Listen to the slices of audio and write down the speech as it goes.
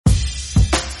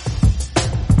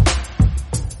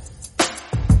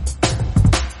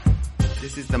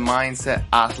is the Mindset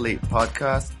Athlete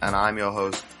Podcast, and I'm your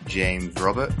host, James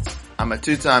Roberts. I'm a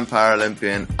two-time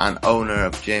Paralympian and owner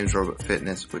of James Robert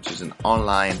Fitness, which is an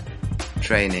online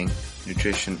training,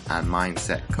 nutrition and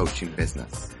mindset coaching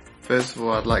business. First of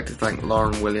all, I'd like to thank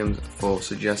Lauren Williams for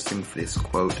suggesting this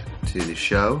quote to the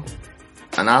show.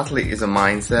 An athlete is a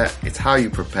mindset. It's how you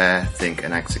prepare, think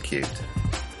and execute.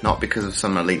 Not because of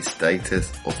some elite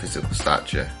status or physical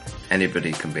stature.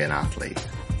 Anybody can be an athlete.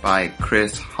 By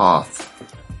Chris Hart.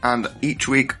 And each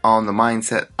week on the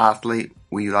Mindset Athlete,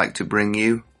 we like to bring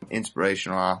you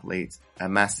inspirational athletes, a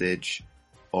message,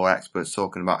 or experts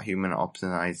talking about human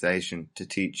optimization to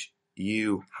teach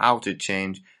you how to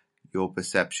change your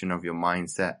perception of your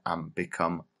mindset and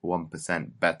become 1%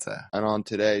 better. And on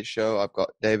today's show, I've got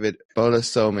David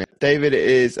Bolisomi. David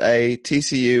is a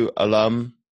TCU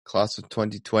alum, class of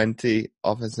 2020,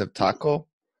 offensive tackle.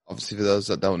 Obviously, for those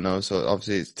that don't know, so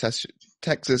obviously it's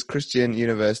Texas Christian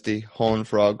University Horned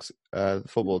Frogs, the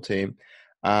football team.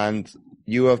 And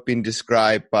you have been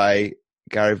described by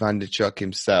Gary Vaynerchuk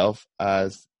himself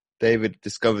as David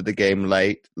discovered the game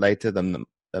later than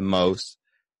most.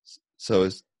 So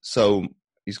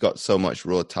he's got so much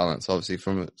raw talent. So obviously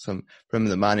from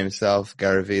the man himself,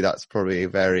 Gary V, that's probably a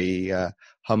very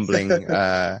humbling,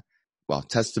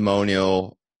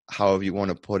 testimonial, however you want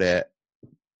to put it.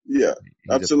 Yeah,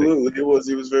 absolutely. It was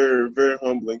very, very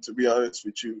humbling, to be honest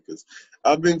with you, because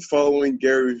I've been following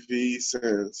Gary V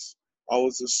since I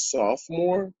was a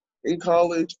sophomore in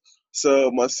college. So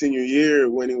my senior year,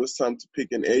 when it was time to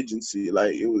pick an agency,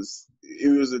 like it was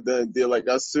a done deal. Like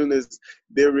as soon as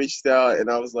they reached out and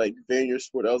I was like,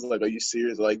 Vaynersports, I was like, are you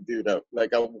serious? Like, dude, I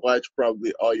watched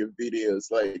probably all your videos,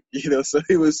 like, so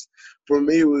it was, for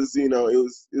me, it was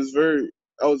very,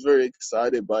 I was very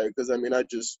excited by it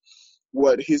because,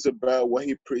 what he's about, what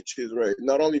he preaches, right?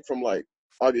 Not only from like,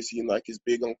 obviously, like he's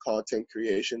big on content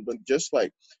creation, but just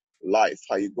like life,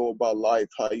 how you go about life,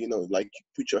 how, like you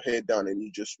put your head down and you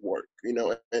just work,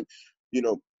 and,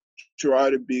 try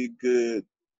to be good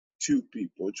to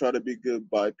people, try to be good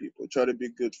by people, try to be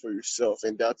good for yourself.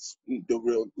 And that's the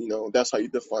real, that's how you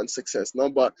define success, not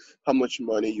about how much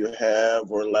money you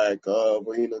have or lack of,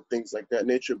 or, things like that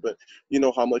nature, but,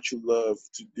 how much you love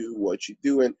to do what you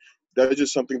do. And that's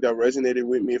just something that resonated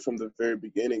with me from the very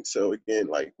beginning. So again,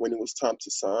 like when it was time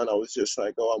to sign, I was just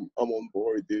like, oh, I'm on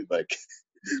board, dude. Like,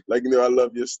 I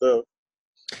love your stuff.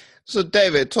 So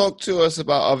David, talk to us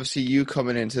about obviously you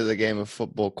coming into the game of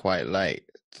football quite late.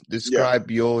 Describe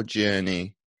your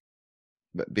journey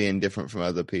being different from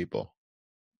other people.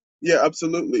 Yeah,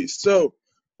 absolutely. So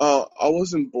I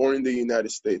wasn't born in the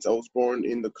United States. I was born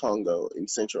in the Congo in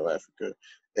Central Africa.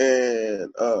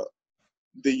 And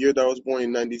the year that I was born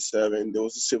in 97, there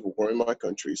was a civil war in my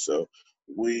country. So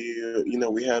we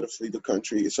had to flee the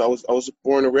country. So I was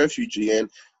born a refugee, and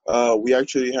we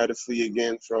actually had to flee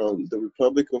again from the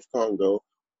Republic of Congo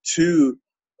to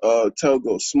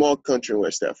Togo, small country in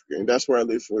West Africa. And that's where I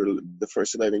lived for the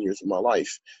first 11 years of my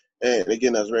life. And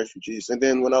again, as refugees. And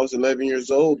then when I was 11 years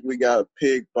old, we got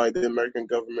picked by the American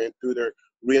government through their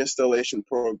reinstallation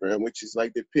program, which is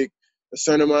like they pick a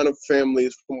certain amount of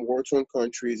families from war-torn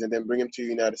countries and then bring them to the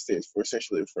United States for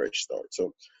essentially a fresh start.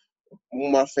 So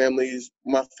my family was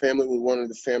one of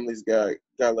the families got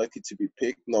lucky to be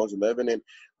picked when I was 11, and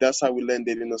that's how we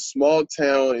landed in a small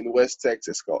town in West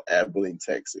Texas called Abilene,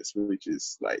 Texas, which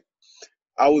is like,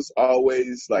 I was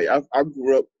always like, I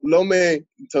grew up, Lome,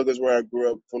 Togo is where I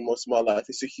grew up for most of my life.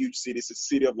 It's a huge city. It's a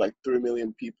city of like 3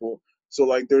 million people. So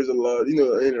like there's a lot,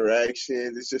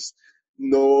 interactions.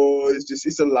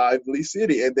 It's a lively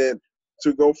city. And then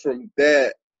to go from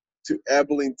that to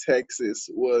Abilene, Texas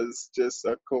was just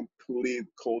a complete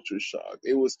culture shock.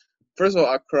 It was, first of all,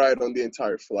 I cried on the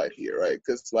entire flight here, right?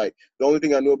 Because like the only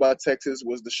thing I knew about Texas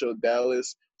was the show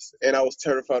Dallas, and I was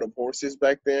terrified of horses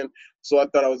back then. So I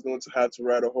thought I was going to have to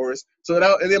ride a horse.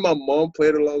 And then my mom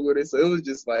played along with it. So it was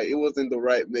just like, it wasn't the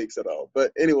right mix at all.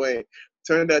 But anyway,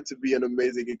 turned out to be an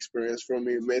amazing experience for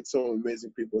me. Met some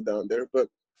amazing people down there. But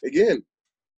again,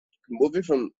 moving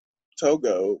from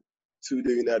Togo to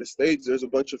the United States, there's a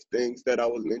bunch of things that I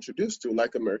wasn't introduced to,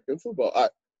 like American football.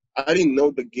 I didn't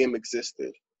know the game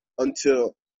existed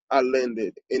until I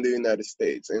landed in the United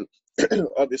States. And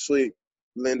obviously,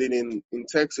 landing in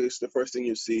Texas, the first thing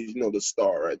you see is, the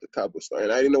star, right? The Cowboy star.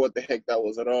 And I didn't know what the heck that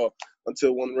was at all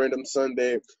until one random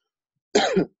Sunday,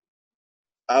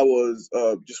 I was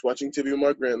just watching TV with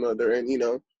my grandmother,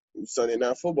 and, Sunday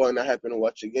Night Football, and I happened to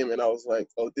watch a game, and I was like,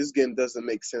 oh, this game doesn't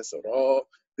make sense at all.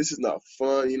 This is not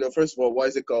fun. First of all, why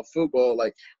is it called football?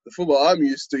 Like, the football I'm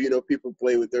used to, people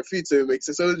play with their feet, so it makes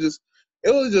sense. So it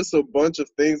was just a bunch of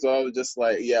things where I was just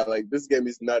like, yeah, like, this game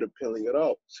is not appealing at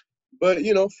all. But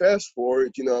fast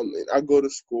forward, I go to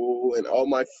school and all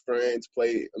my friends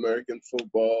play American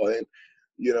football, and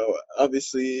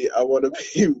obviously I want to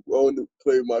be I want to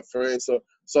play with my friends, so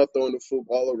start throwing the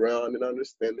football around and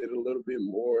understand it a little bit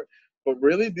more. But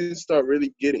really didn't start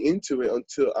really getting into it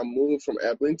until I moved from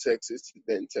Abilene, Texas, to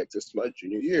Denton, Texas, my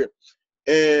junior year.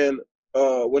 And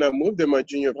when I moved there, my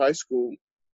junior of high school,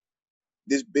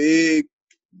 this big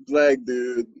black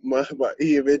dude,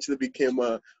 he eventually became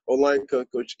my online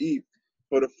coach, Eve.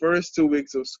 For the first 2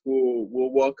 weeks of school,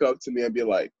 will walk up to me and be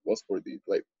like, "What sport do you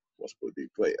play? What sport do you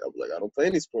play?" I'm like, "I don't play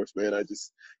any sports, man. I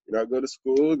just, I go to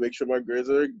school, make sure my grades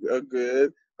are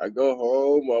good. I go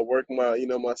home, I work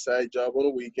my side job on the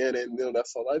weekend, and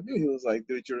that's all I do." He was like,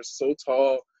 "Dude, you're so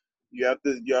tall. You have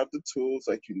the tools.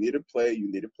 Like you need to play. You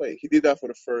need to play." He did that for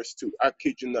the first two. I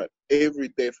kid you not, every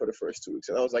day for the first 2 weeks,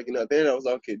 and I was like, then I was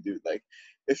like, okay, dude, like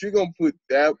if you're gonna put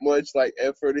that much like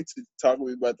effort into talking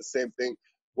to me about the same thing,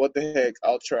 what the heck?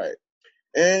 I'll try it.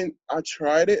 And I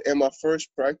tried it, and my first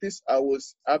practice, I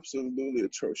was absolutely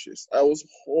atrocious. I was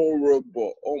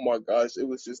horrible. Oh my gosh, it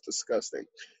was just disgusting.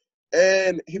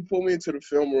 And he pulled me into the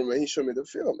film room and he showed me the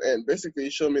film. And basically, he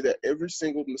showed me that every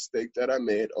single mistake that I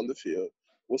made on the field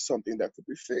was something that could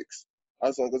be fixed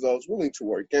as long as I was willing to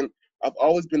work. And I've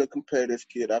always been a competitive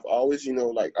kid. I've always,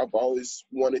 I've always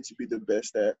wanted to be the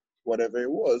best at whatever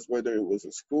it was, whether it was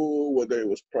in school, whether it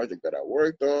was project that I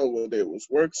worked on, whether it was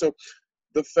work. So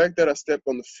the fact that I stepped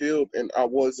on the field and I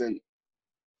wasn't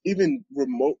even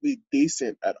remotely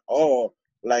decent at all,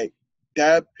 like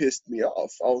that pissed me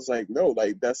off. I was like, no,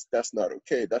 like that's not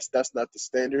okay. That's not the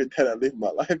standard that I live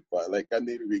my life by. Like I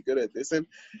need to be good at this. And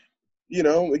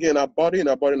again, I bought in.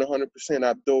 I bought in 100%.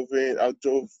 I dove in. I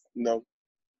dove,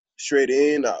 straight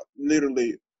in.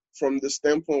 Literally from the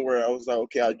standpoint where I was like,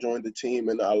 okay, I joined the team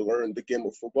and I learned the game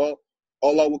of football.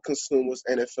 All I would consume was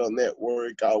NFL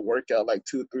Network. I work out like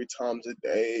 2 or 3 times a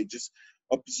day, just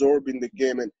absorbing the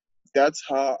game, and that's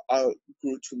how I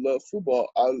grew to love football.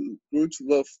 I grew to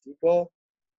love football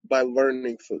by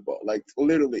learning football. Like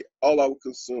literally, all I would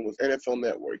consume was NFL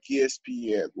Network,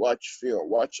 ESPN, watch film,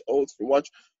 watch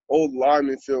old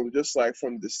lineman film, just like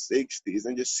from the '60s,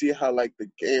 and just see how like the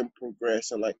game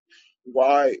progressed and like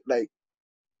why like.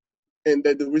 And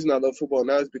the reason I love football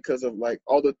now is because of like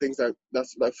all the things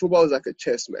that's like football is like a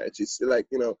chess match. It's like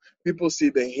people see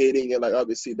the hitting and like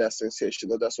obviously that's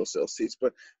sensational. That's what sells seats.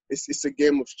 But it's a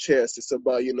game of chess. It's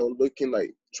about looking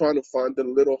like trying to find the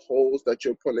little holes that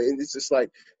you're putting in. It's just like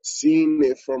seeing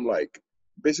it from like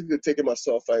basically taking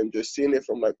myself out and just seeing it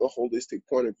from like a holistic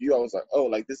point of view. I was like, oh,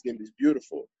 like this game is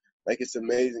beautiful. Like it's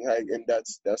amazing how, and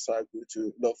that's how I grew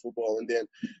to love football. And then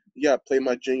I played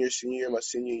my junior, senior year, my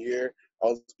senior year. I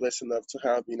was blessed enough to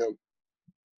have,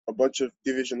 a bunch of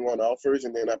Division One offers,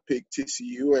 and then I picked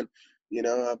TCU, and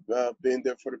I've been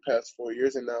there for the past 4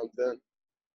 years, and now I'm done.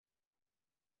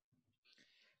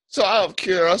 So, out of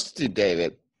curiosity,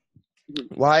 David,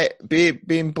 why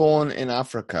being born in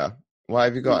Africa? Why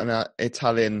have you got an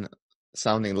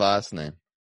Italian-sounding last name?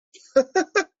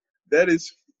 That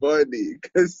is funny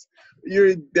because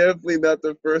you're definitely not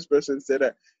the first person to say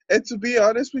that. And to be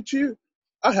honest with you,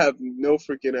 I have no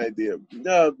freaking idea.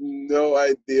 I have no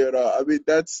idea at all. I mean,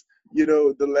 that's,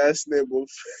 the last name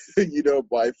of,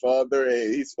 my father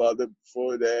and his father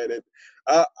before that. And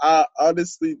I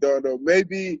honestly don't know.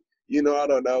 Maybe, I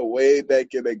don't know, way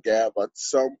back in the gap at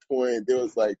some point, there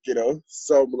was like,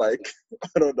 some like,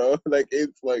 I don't know, like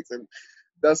influx. And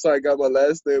that's how I got my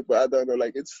last name, but I don't know.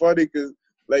 Like, it's funny because,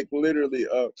 like, literally,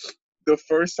 the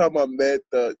first time I met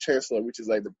the chancellor, which is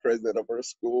like the president of our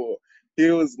school, he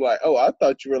was like, "Oh, I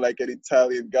thought you were like an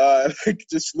Italian guy." Like,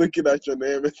 just looking at your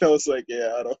name, and I was like,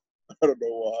 "Yeah, I don't know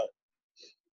why."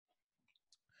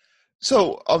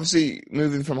 So, obviously,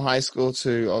 moving from high school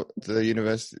to the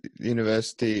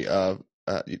University of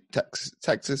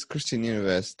Texas Christian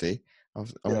University.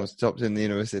 I've almost dropped in the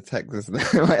University of Texas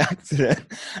by accident.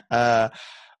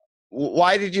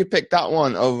 Why did you pick that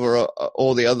one over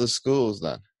all the other schools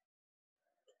then?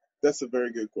 That's a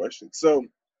very good question. So,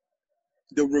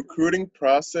 the recruiting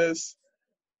process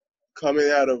coming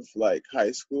out of like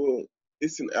high school,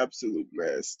 it's an absolute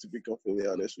mess. To be completely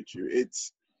honest with you,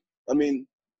 I mean,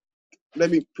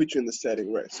 let me put you in the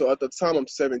setting, right? So at the time, I'm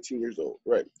 17 years old,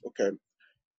 right? Okay.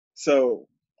 So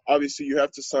obviously, you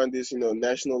have to sign this,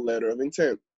 national letter of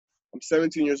intent. I'm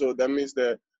 17 years old. That means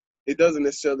that it doesn't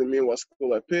necessarily mean what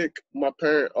school I pick. My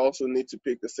parent also needs to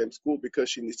pick the same school because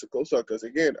she needs to co-sign. Because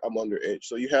again, I'm underage.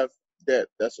 So you have that.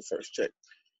 That's the first check.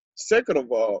 Second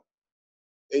of all,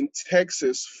 in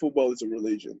Texas, football is a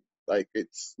religion. Like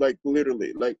it's like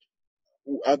literally like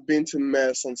I've been to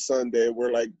mass on Sunday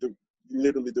where like the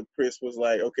literally the press was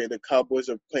like, okay, the Cowboys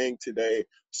are playing today,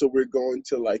 so we're going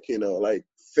to like, like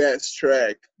fast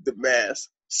track the mass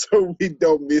so we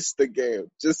don't miss the game.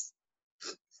 Just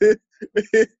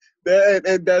that,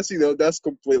 and that's that's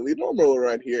completely normal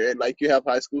around here. And like you have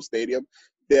high school stadium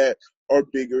that are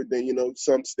bigger than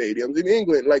some stadiums in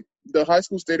England. Like the high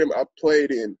school stadium I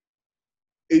played in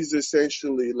is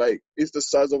essentially like it's the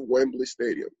size of Wembley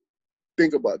Stadium.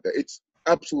 Think about that. It's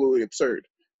absolutely absurd.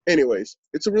 Anyways,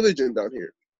 it's a religion down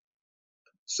here.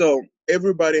 So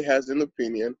everybody has an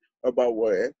opinion about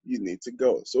where you need to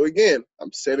go. So again,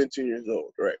 I'm 17 years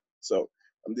old, right? So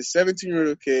I'm this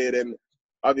 17-year-old kid, and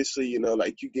obviously,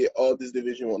 like you get all these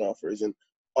Division One offers, and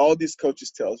all these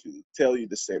coaches tell you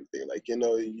the same thing. Like,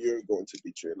 you're going to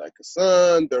be treated like a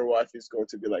son. Their wife is going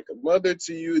to be like a mother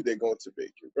to you. They're going to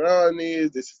bake your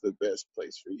brownies. This is the best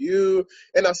place for you.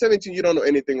 And at 17, you don't know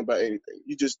anything about anything.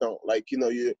 You just don't. Like,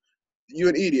 you're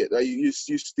an idiot. Like you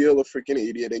still a freaking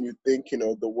idiot, and you think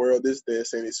the world is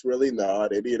this, and it's really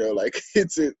not. And like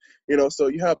it's it. So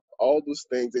you have all those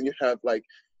things, and you have like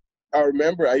I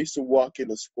remember I used to walk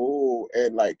into school,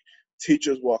 and like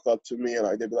teachers walk up to me, and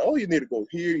like they'd be like, "Oh, you need to go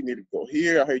here. You need to go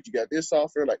here. I heard you got this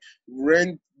offer." Like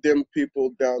random people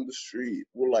down the street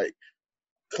will like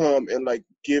come and like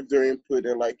give their input,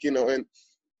 and like and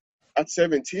at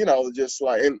 17, I was just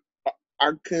like, and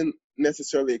I couldn't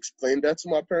necessarily explain that to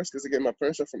my parents because again, my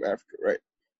parents are from Africa, right?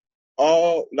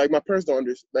 All like my parents don't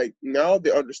understand. Like now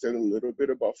they understand a little bit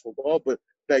about football, but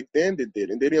back then they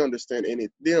didn't. They didn't understand any.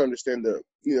 They didn't understand the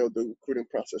the recruiting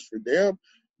process for them.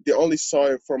 They only saw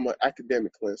it from an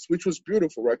academic lens, which was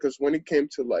beautiful, right? Because when it came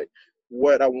to like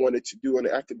what I wanted to do on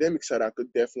the academic side, I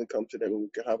could definitely come to them and we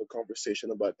could have a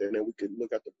conversation about that, and then we could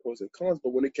look at the pros and cons.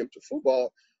 But when it came to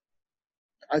football,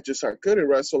 I couldn't,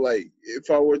 right? So like if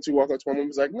I were to walk up to my mom,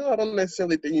 it's like, no, I don't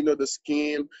necessarily think the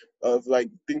scheme of like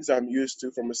things I'm used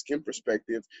to from a scheme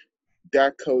perspective.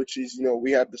 That coach is,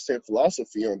 we have the same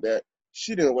philosophy on that.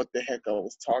 She didn't know what the heck I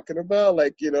was talking about,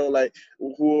 like, like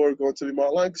who are going to be my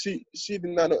line. She did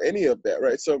not know any of that,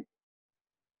 right? So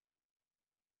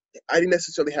I didn't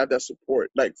necessarily have that support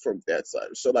like from that side.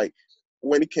 So like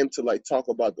when it came to like talk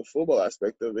about the football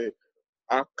aspect of it,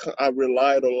 I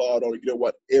relied a lot on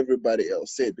what everybody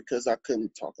else said because I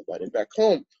couldn't talk about it back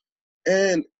home.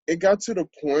 And it got to the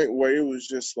point where it was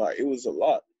just like it was a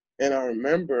lot. And I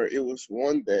remember it was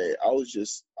one day I was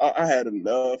just I had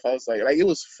enough. I was like it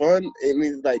was fun. I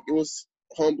mean like it was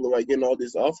humbling like getting all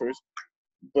these offers,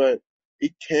 but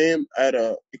it came at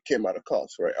a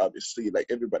cost, right? Obviously, like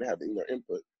everybody having their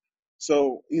input.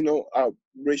 So, I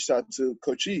reached out to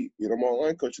Coach E, my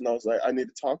online coach, and I was like, I need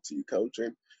to talk to you, coach.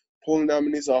 And pulling down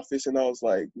in his office, and I was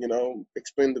like,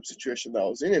 explain the situation that I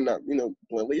was in, and not,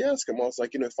 bluntly ask him. I was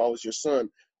like, if I was your son,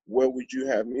 where would you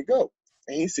have me go?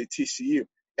 And he said TCU.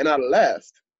 And I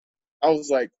laughed. I was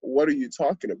like, what are you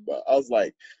talking about? I was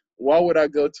like, why would I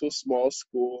go to a small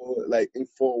school like in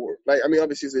Forward? Like, I mean,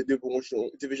 obviously it's a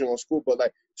division one school, but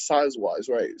like size wise,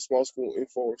 right? Small school in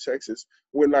Forward, Texas.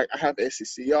 When like I have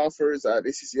SEC offers, I have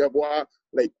SEC up. Why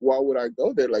would I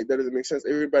go there? Like that doesn't make sense.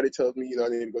 Everybody tells me, I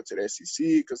need to go to the SEC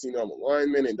because I'm a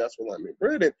lineman and that's what linemen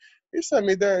bred. And you sat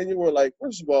me there and you were like,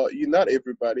 first of all, you're not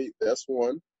everybody. That's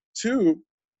one. Two,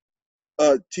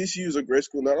 TCU is a great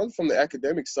school, not only from the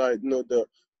academic side, the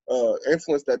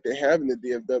influence that they have in the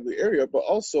DFW area, but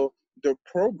also their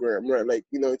program, right? Like,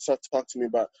 it's talk to me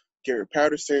about Gary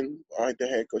Patterson, the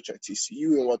head coach at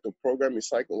TCU, and what the program is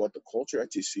like, and what the culture at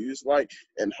TCU is like,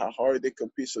 and how hard they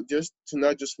compete. So just to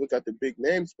not just look at the big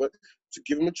names, but to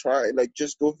give them a try, and like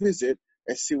just go visit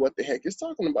and see what the heck he's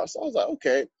talking about. So I was like,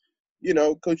 okay,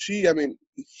 Coach E, I mean,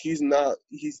 he's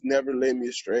never led me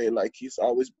astray. Like he's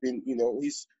always been,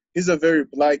 he's a very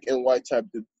black and white type,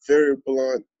 very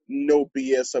blunt, no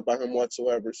BS about him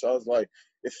whatsoever. So I was like,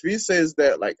 if he says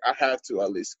that, like I have to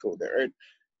at least go there. And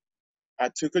I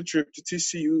took a trip to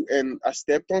TCU and I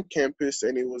stepped on campus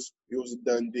and it was a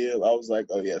done deal. I was like,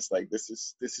 oh yes, like this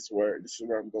is where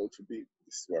I'm going to be.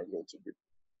 This is where I'm going to be.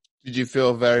 Did you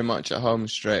feel very much at home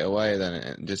straight away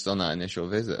then, just on that initial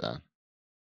visit then?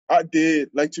 I did.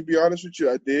 Like to be honest with you,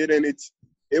 I did, and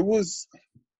it was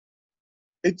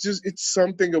it's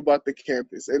something about the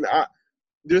campus, and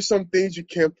there's some things you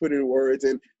can't put in words,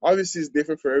 and obviously it's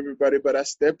different for everybody. But I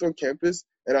stepped on campus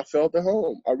and I felt at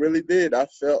home. I really did. I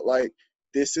felt like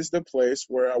this is the place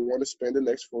where I want to spend the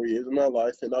next 4 years of my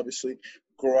life, and obviously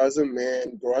grow as a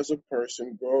man, grow as a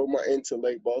person, grow my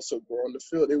intellect, but also grow on the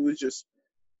field. It was just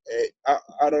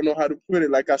I don't know how to put it.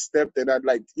 Like I stepped and I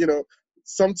like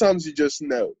sometimes you just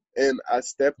know, and I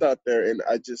stepped out there and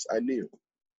I knew.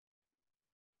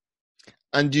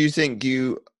 And do you think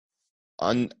you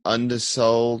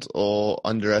undersold or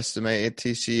underestimated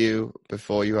TCU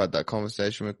before you had that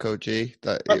conversation with Coach E?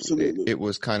 That Absolutely. it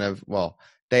was kind of, well,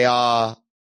 they are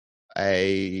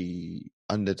a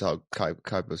underdog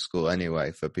type of school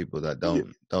anyway. For people that Yeah.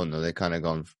 don't know, they kind of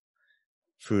gone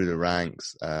through the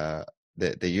ranks. The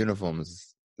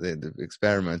uniforms, the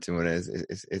experimenting with it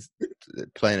is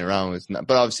playing around with,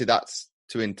 but obviously that's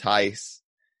to entice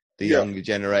the Yeah. younger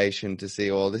generation to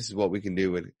see, oh, this is what we can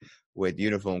do with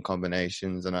uniform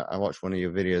combinations. And I watched one of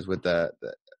your videos with the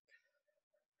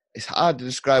it's hard to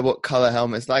describe what color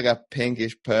helmet. It's like a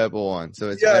pinkish purple one, so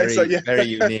it's Yeah. So very yeah. very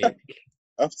unique.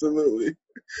 Absolutely.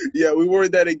 Yeah, we wore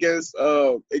that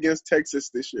against Texas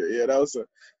this year. Yeah, that was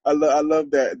I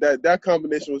love that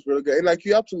combination was really good. And like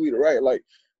you're absolutely right. Like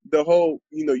the whole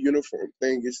uniform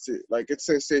thing is to like it's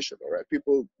sensational, right?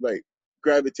 People like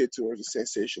gravitate towards the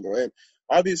sensational, and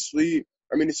obviously,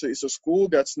 I mean, it's a school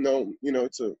that's known.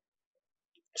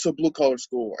 It's a blue collar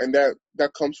school, and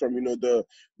that comes from the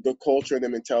culture and the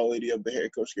mentality of the head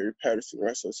coach Gary Patterson,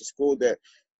 right? So it's a school that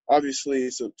obviously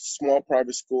it's a small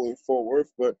private school in Fort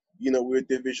Worth, but we're a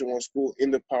Division I school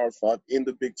in the Power Five in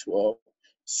the Big 12.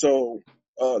 So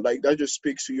like that just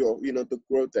speaks to the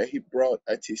growth that he brought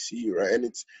at TCU, right? And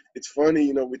it's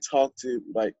funny, we talk to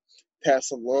like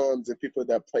past alums and people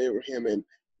that play with him, and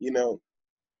you know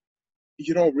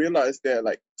you don't realize that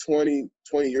like 20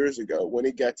 years ago when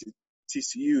it got to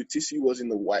TCU was in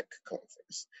the WAC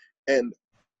conference. And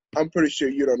I'm pretty sure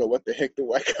you don't know what the heck the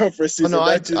WAC conference Oh is. no, And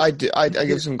that just, I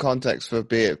give some context for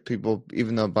people,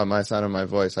 even though by my sound of my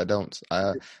voice, I don't.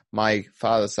 My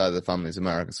father's side of the family is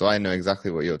American, so I know exactly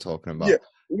what you're talking yeah, about.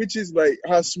 which is like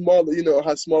how small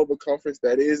of a conference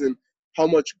that is and how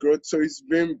much growth. So it's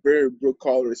been very blue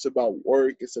collar. It's about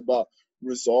work. It's about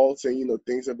results and,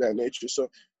 things of that nature. So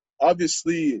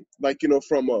obviously, like,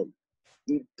 from a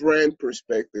brand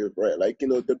perspective, right? Like,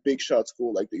 the big shot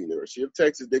school like the University of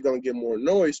Texas, they're gonna get more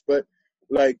noise, but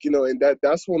like, and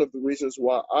that's one of the reasons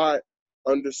why I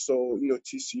undersold,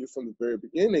 TCU from the very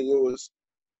beginning. It was,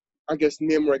 I guess,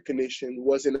 name recognition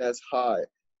wasn't as high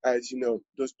as,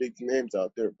 those big names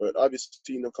out there. But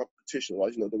obviously, competition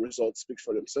wise, the results speak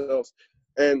for themselves.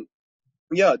 And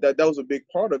yeah, that was a big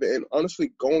part of it. And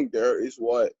honestly, going there is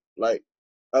what like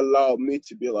allowed me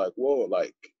to be like, whoa,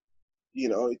 like,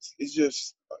 it's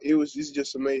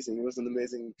just amazing. It was an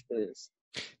amazing experience.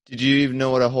 Did you even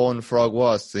know what a horned frog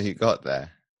was till you got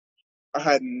there? I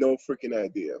had no freaking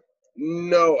idea.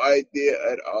 No idea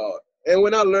at all. And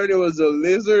when I learned it was a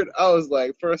lizard, I was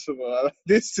like, first of all,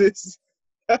 this is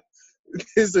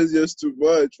this is just too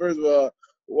much. First of all,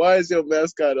 why is your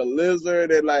mascot a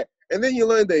lizard? And then you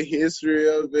learn the history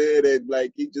of it, and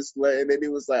like you just learn, and then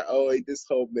it was like, oh, this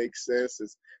whole makes sense.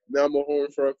 Now I'm a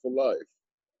horned frog for life.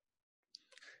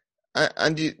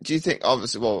 And do you think,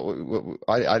 obviously, well,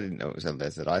 I didn't know it was a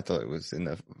lizard. I thought it was in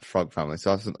the frog family.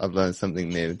 So I've learned something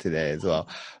new today as well.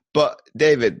 But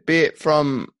David, be it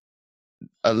from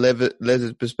a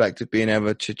lizard perspective, being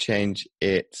able to change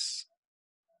its,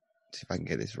 see if I can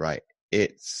get this right,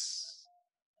 its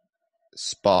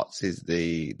spots is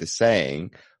the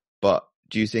saying, but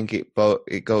do you think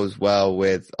it goes well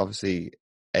with, obviously,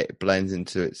 it blends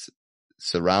into its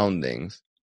surroundings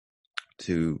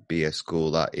to be a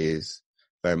school that is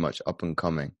very much up and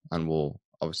coming and will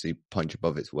obviously punch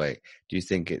above its weight? Do you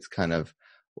think it's kind of,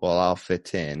 well, I'll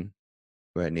fit in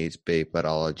where it needs to be, but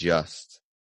I'll adjust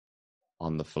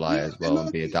on the fly Yeah, as and well I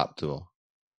and be think, adaptable?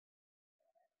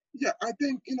 yeah, I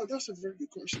think that's a very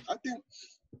good question. I think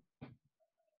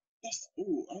I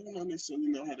don't necessarily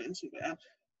know how to answer that.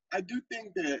 I do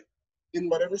think that in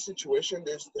whatever situation,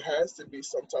 there has to be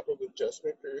some type of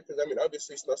adjustment period because I mean,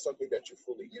 obviously, it's not something that you're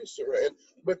fully used to, right?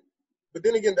 But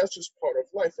then again, that's just part of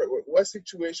life, right? What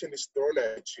situation is thrown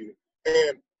at you,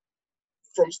 and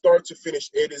from start to finish,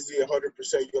 A to Z,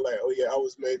 100%, you're like, oh yeah, I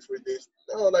was made for this.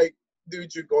 No, like,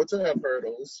 dude, you're going to have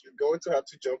hurdles. You're going to have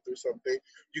to jump through something.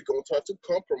 You're going to have to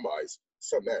compromise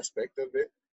some aspect of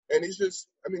it, and it's just,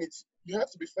 I mean, it's you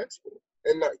have to be flexible.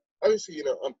 And like, obviously,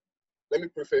 let me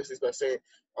preface this by saying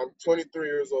I'm 23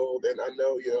 years old, and I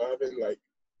know, I haven't like,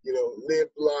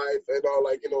 lived life and all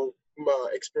like, my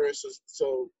experiences.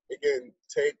 So again,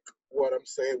 take what I'm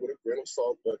saying with a grain of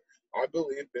salt. But I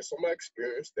believe based on my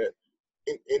experience that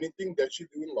in anything that you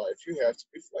do in life, you have to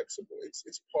be flexible.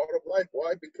 It's part of life.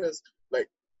 Why? Because like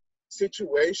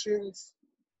situations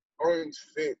aren't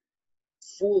fit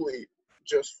fully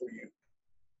just for you.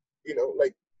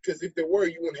 Like because if they were,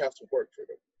 you wouldn't have to work for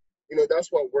them. That's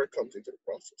why work comes into the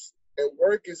process. And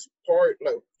work is part,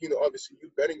 like, obviously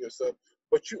you betting yourself,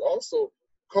 but you also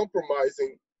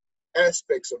compromising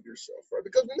aspects of yourself, right?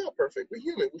 Because we're not perfect, we're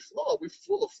human, we're flawed, we're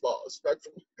full of flaws, like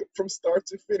from start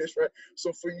to finish, right?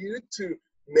 So for you to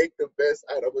make the best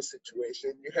out of a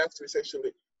situation, you have to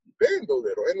essentially bend a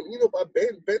little. And by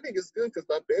bending is good because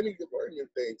by bending you learn new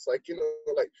things. Like,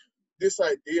 like this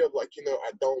idea of like,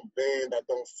 I don't bend, I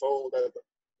don't fold,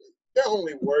 that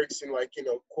only works in like,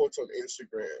 quotes on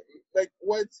Instagram. Like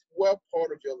what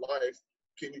part of your life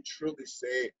can you truly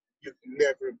say you've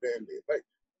never bended? Like,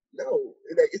 no,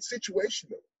 like it's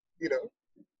situational, you know?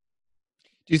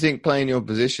 Do you think playing your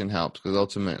position helps? Because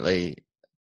ultimately,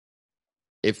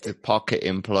 if the pocket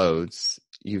implodes,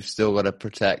 you've still got to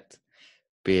protect.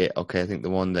 Be it okay. I think the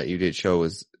one that you did show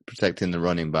was protecting the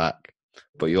running back,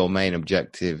 but your main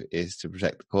objective is to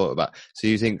protect the quarterback. So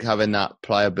you think having that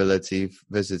pliability,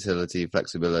 versatility,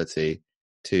 flexibility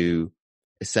to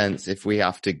a sense, if we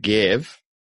have to give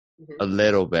a Mm-hmm.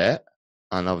 little bit,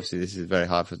 and obviously this is very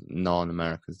hard for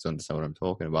non-Americans to understand what I'm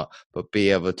talking about, but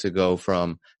be able to go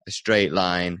from a straight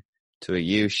line to a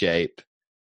U shape,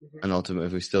 Mm-hmm. and ultimately,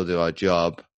 if we still do our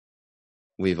job,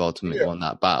 we've ultimately Yeah, won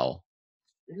that battle.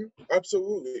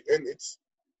 absolutely. And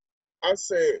I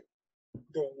say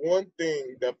the one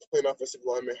thing that playing offensive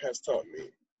lineman has taught me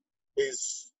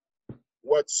is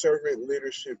what servant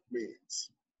leadership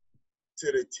means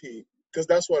to the team. Because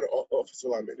that's what an offensive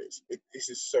lineman is. It's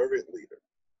a servant leader.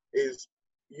 Is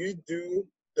you do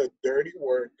the dirty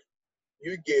work,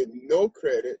 you get no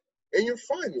credit, and you're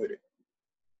fine with it.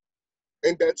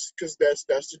 And that's because that's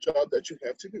the job that you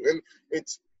have to do. And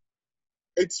it's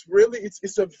it's really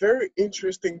it's a very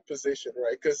interesting position,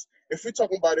 right? Because if we're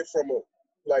talking about it from a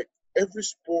like every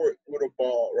sport with a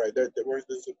ball, right? That where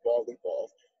there's a ball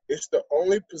involved, it's the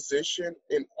only position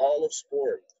in all of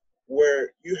sport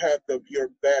where you have your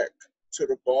back to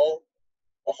the ball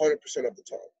 100% of the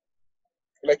time.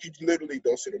 Like you literally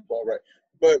don't see the ball, right?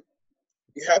 But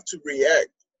you have to react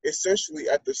essentially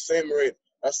at the same rate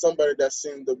as somebody that's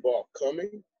seeing the ball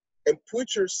coming, and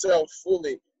put yourself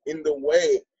fully in the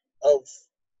way of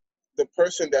the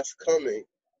person that's coming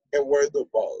and where the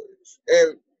ball is.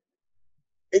 And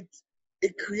it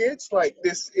it creates like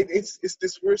this it's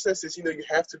this weird sense that you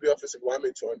have to be offensive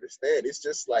lineman to understand. It's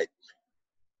just like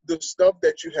the stuff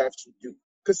that you have to do.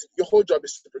 Because your whole job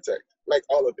is to protect. Like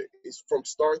all of it. It's from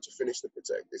start to finish to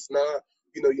protect. It's not,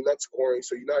 you're not scoring,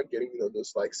 so you're not getting,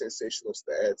 those like sensational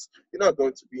stats. You're not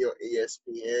going to be on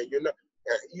ESPN. You're not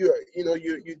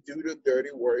you do the dirty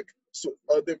work so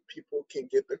other people can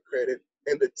get the credit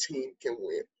and the team can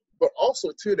win. But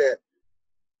also to that,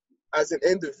 as an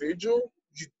individual,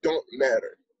 you don't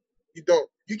matter.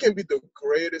 You can be the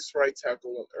greatest right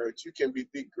tackle on earth. You can be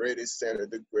the greatest center,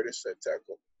 the greatest left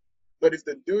tackle. But if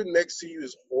the dude next to you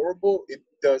is horrible, it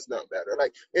does not matter.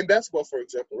 Like in basketball, for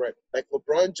example, right? Like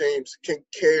LeBron James can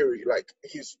carry like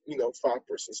his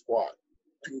 5-person squad,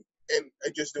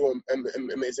 and just do an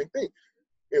amazing thing.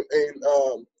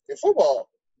 In football,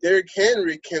 Derrick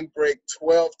Henry can break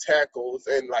 12 tackles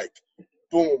and like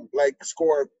boom, like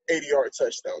score 80-yard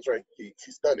touchdowns. Right?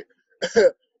 He's done it.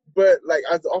 But like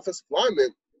as the offensive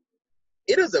lineman,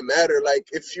 it doesn't matter. Like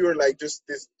if you're like just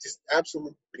this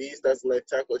absolute beast that's left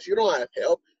tackle, if you don't have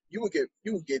help, you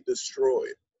would get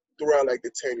destroyed throughout like the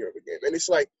tenure of a game. And it's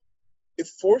like it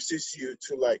forces you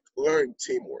to like learn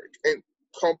teamwork and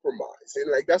compromise.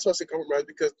 And like that's why I say compromise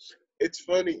because it's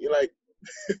funny. Like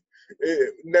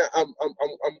now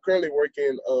I'm currently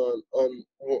working on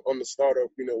the startup.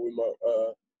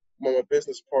 With my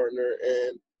business partner,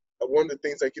 and one of the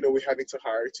things like we're having to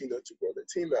hire to grow the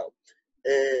team out,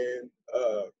 and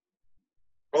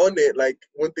on it, like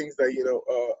one things that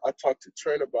I talk to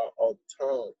Trent about all the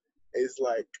time is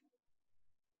like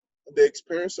the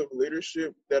experience of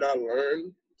leadership that I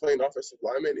learned playing offensive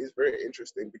lineman is very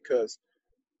interesting because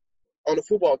on the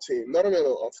football team, not only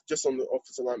just on the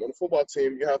offensive line, on the football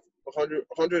team, you have 100,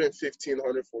 115,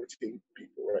 114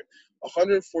 people, right?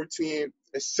 114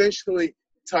 essentially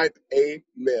type A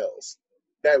males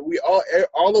that we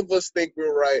all of us think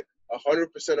we're right 100%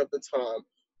 of the time.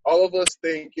 All of us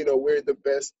think, we're the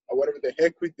best or whatever the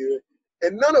heck we do.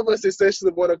 And none of us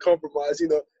essentially want to compromise,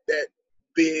 that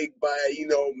big by,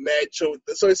 macho.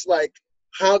 So it's like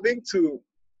having to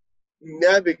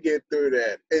navigate through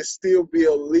that and still be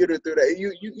a leader through that.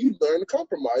 You learn to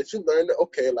compromise. You learn that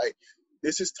okay, like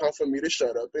this is time for me to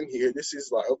shut up in here. This is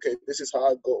like okay, this is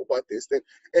how I go about this thing.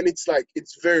 And it's like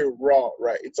it's very raw,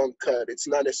 right? It's uncut. It's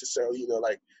not necessarily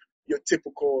like your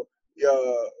typical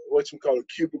what you call a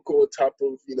cubicle type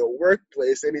of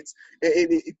workplace. And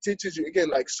it teaches you again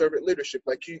like servant leadership.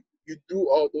 Like you do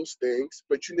all those things,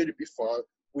 but you need to be fine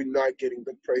with not getting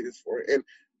the praises for it. And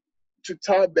to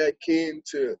tie back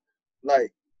into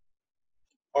like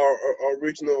our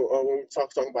original when we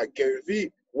talking about Gary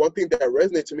Vee, one thing that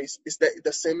resonates to me is that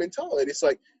the same mentality. It's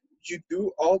like you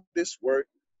do all this work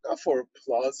not for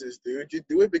applauses, dude. You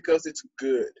do it because it's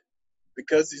good,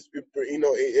 because it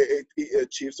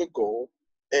achieves a goal,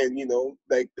 and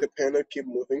like the panel keep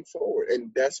moving forward,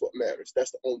 and that's what matters.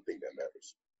 That's the only thing that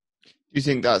matters. Do you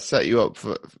think that set you up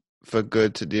for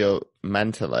good to deal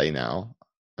mentally now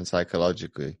and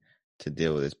psychologically to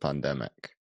deal with this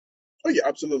pandemic? Oh yeah,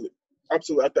 absolutely,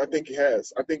 absolutely. I think it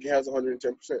has. I think it has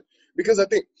 110%, because I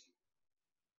think,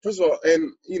 first of all,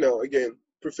 and again,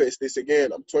 preface this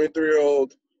again. I'm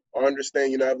 23-year-old. I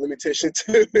understand, I have limitations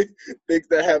to things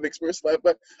that I have experienced life,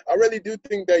 but I really do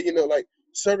think that like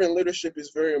servant leadership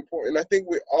is very important. I think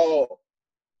we all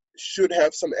should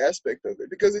have some aspect of it,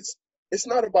 because it's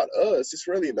not about us. It's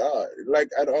really not, like,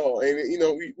 at all. And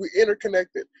we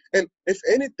interconnected. And if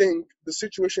anything, the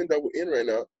situation that we're in right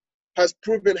now has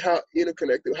proven how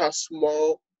interconnected, how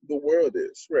small the world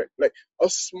is, right? Like a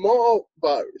small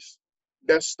virus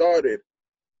that started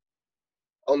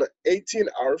on an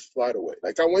 18-hour flight away.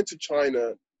 Like, I went to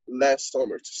China last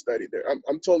summer to study there.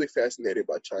 I'm totally fascinated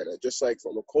by China, just like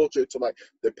from a culture to like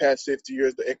the past 50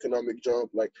 years, the economic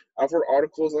jump. Like, I've read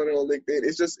articles on it on LinkedIn.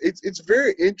 It's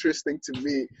very interesting to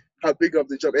me how big of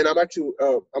the jump. And I'm actually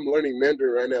I'm learning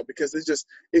Mandarin right now, because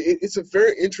it's a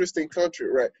very interesting country,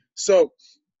 right?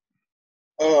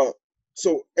 Uh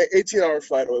so an 18-hour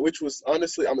flight away, which was,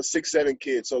 honestly, I'm a 6'7"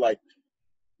 kid, so like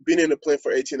being in a plane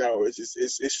for 18 hours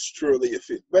is truly a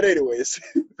feat. But anyways,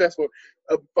 that's what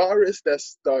a virus that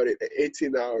started at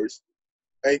 18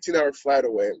 hour flight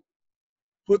away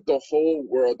put the whole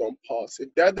world on pause.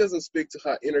 If that doesn't speak to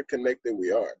how interconnected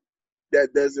we are,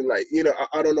 that doesn't, like,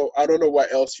 I don't know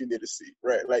what else you need to see,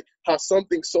 right? Like how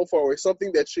something so far away,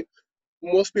 something that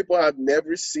most people have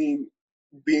never seen,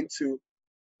 been to,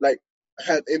 like,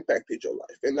 have impacted your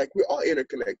life. And like we're all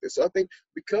interconnected. So I think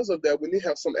because of that, we need to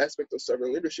have some aspect of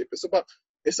servant leadership. It's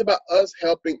about us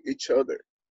helping each other.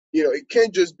 It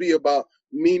can't just be about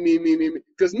me, me, me, me, me,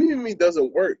 because me, me, me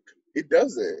doesn't work. It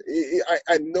doesn't.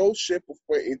 I no shape of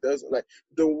point it doesn't. Like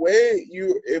the way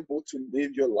you're able to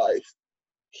live your life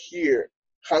here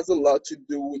has a lot to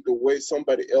do with the way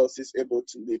somebody else is able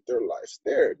to live their lives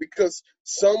there. Because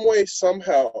some way,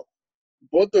 somehow,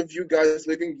 both of you guys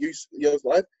living your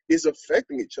life is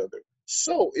affecting each other.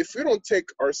 So if we don't take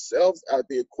ourselves out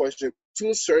the equation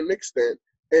to a certain extent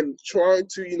and trying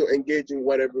to engage in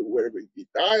whatever it be,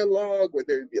 dialogue,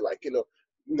 whether it be like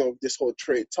this whole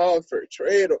trade talk, fair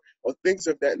trade, or things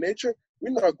of that nature,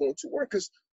 we're not going to work, because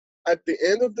at the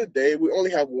end of the day, we only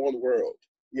have one world.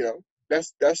 You know,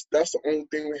 that's the only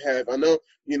thing we have. I know,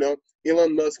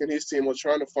 Elon Musk and his team are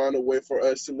trying to find a way for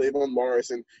us to live on Mars,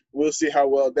 and we'll see how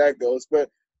well that goes. But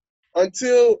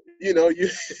until you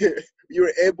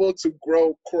you're able to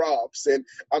grow crops, and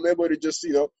I'm able to just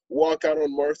walk out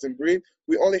on Mars and breathe,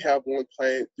 we only have one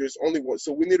planet. There's only one,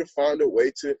 so we need to find a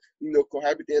way to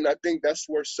cohabit. And I think that's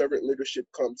where servant leadership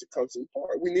comes. It comes in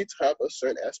part. We need to have a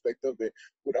certain aspect of it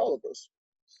with all of us.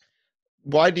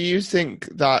 Why do you think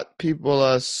that people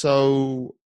are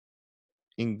so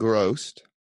engrossed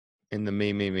in the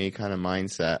me kind of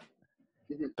mindset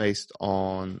Mhm. based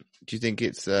on, do you think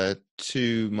it's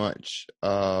too much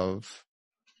of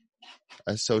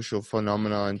a social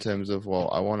phenomenon in terms of, well,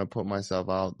 I want to put myself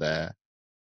out there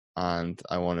and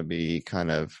I want to be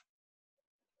kind of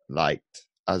liked,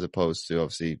 as opposed to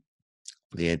obviously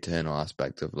the internal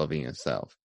aspect of loving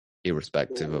yourself,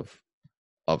 irrespective Mhm.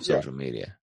 of Yeah, social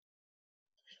media?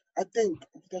 I think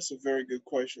that's a very good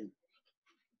question.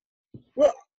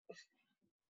 Well,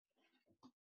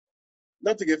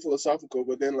 not to get philosophical,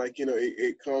 but then, like,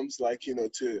 it comes, like,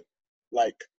 to,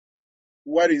 like,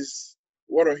 what is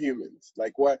what are humans?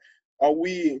 Like, what are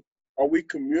we are we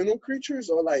communal creatures,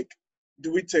 or like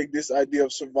do we take this idea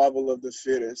of survival of the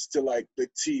fittest to like the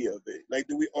T of it? Like,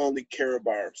 do we only care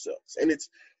about ourselves? And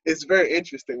it's very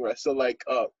interesting, right? So like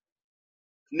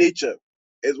Nietzsche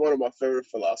is one of my favorite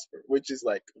philosophers, which is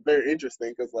like very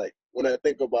interesting, because like when I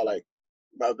think about like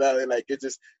about that, like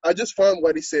I just find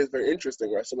what he says very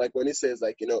interesting, right? So like when he says,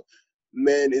 like,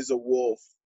 man is a wolf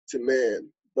to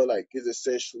man, but like is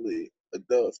essentially a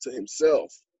dove to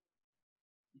himself.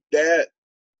 That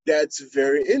that's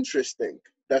very interesting.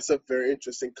 That's a very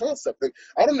interesting concept, and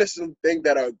I don't necessarily think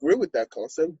that I agree with that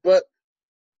concept, but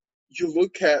you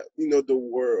look at the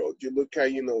world, you look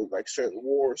at like certain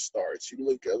war starts, you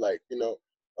look at like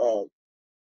uh,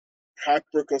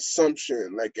 hyper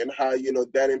consumption, like, and how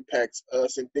that impacts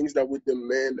us and things that we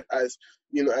demand as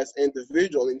as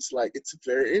individual. And it's like it's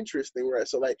very interesting, right?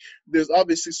 So like there's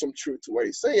obviously some truth to what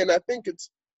he's saying, and I think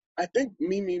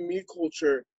me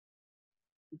culture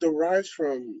derives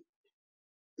from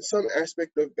some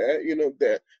aspect of that,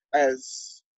 that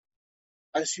as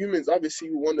humans, obviously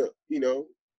you want to,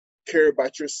 care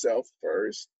about yourself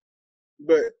first,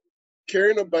 but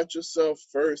caring about yourself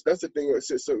first, that's the thing. It's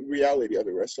just a reality of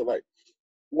it, right? So like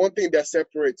one thing that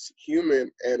separates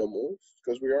human animals,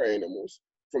 because we are animals,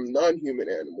 from non-human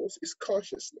animals is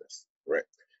consciousness, right?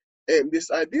 And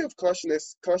this idea of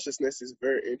consciousness is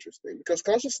very interesting because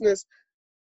consciousness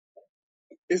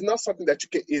is not something that you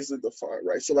can easily define,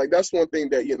 right? So like that's one thing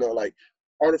that like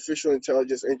artificial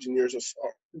intelligence engineers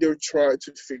they're trying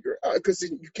to figure out because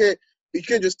you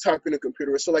can't just type in a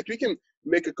computer. So like you can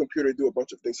make a computer do a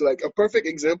bunch of things. So like a perfect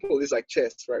example is like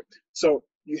chess, right? So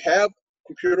you have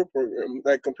computer program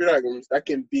like computer algorithms that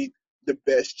can beat the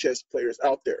best chess players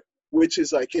out there, which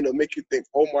is like make you think,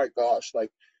 oh my gosh,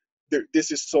 like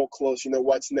this is so close.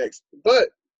 What's next? But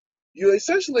you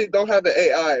essentially don't have an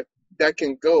AI that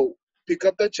can go pick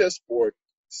up that chessboard,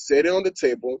 set it on the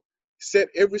table, set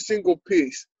every single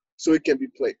piece so it can be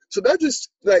played. So that just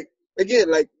like again,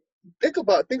 like think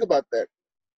about that.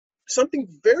 Something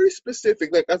very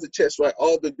specific, like as a chess, right?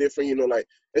 All the different, like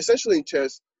essentially in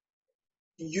chess,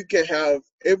 you can have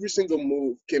every single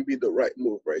move can be the right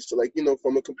move, right? So like,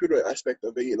 from a computer aspect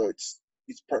of it,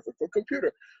 it's perfect for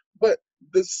computer. But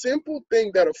the simple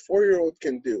thing that a 4-year-old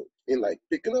can do in like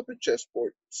picking up a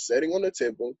chessboard, setting on the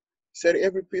table, setting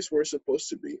every piece where it's supposed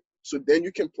to be, so then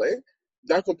you can play,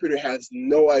 that computer has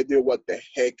no idea what the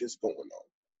heck is going on.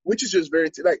 Which is just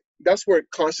very like that's where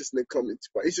consciousness comes into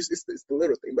play. It's the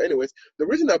little thing. But anyways, the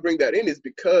reason I bring that in is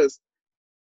because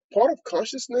part of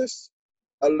consciousness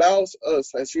allows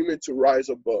us as humans to rise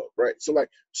above, right? So like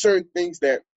certain things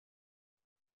that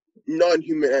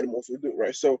non-human animals would do,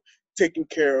 right? So taking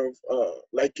care of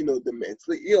like the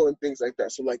mentally ill and things like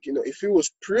that. So like if it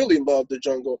was purely law of the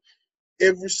jungle,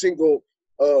 every single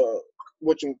uh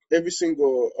every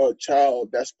single child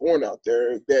that's born out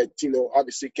there that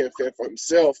obviously can't fend for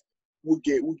himself would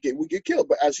get killed.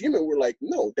 But as human, we're like,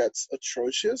 no, that's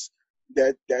atrocious.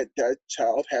 That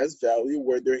child has value,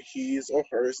 whether his or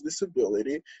hers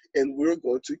disability, and we're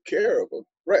going to care of him.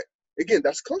 Right. Again,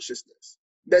 that's consciousness.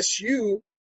 That's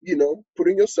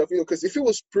putting yourself, because if it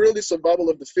was purely survival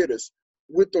of the fittest,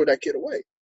 we'd throw that kid away.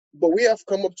 But we have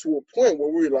come up to a point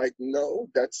where we're like, no,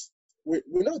 we're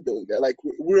not doing that. Like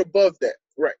we're above that,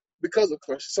 right? Because of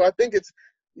conscious. So I think it's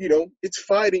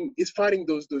fighting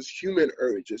those human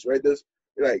urges, right? There's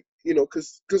like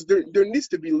because there needs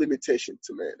to be limitation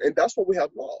to man, and that's why we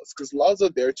have laws, because laws are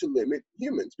there to limit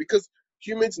humans, because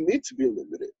humans need to be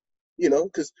limited.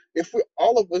 Because if we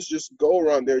all of us just go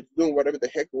around there doing whatever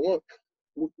the heck we want,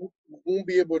 we won't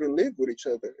be able to live with each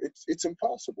other. It's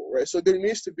impossible, right? So there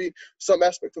needs to be some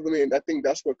aspect of it, and I think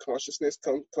that's where consciousness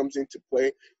comes into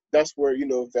play. That's where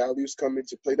values come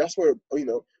into play. That's where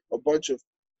a bunch of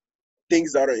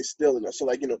things that are instilled in us. So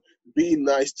like be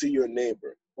nice to your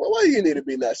neighbor. Well, why do you need to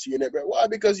be nice to your neighbor? Why?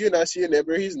 Because you're nice to your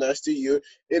neighbor. He's nice to you.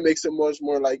 It makes it much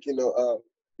more like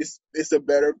it's a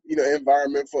better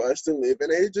environment for us to live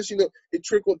in. And it just it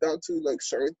trickled down to like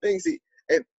certain things.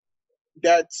 And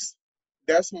that's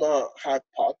my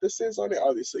hypothesis on it.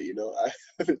 Obviously, I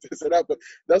haven't tested it out, but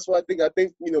that's what I think. I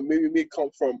think maybe me come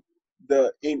from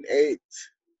the innate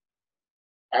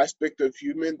aspect of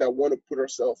human that want to put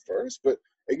ourselves first. But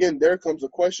again, there comes a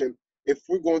question: if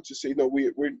we're going to say,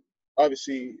 we're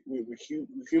obviously we're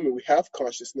human, we have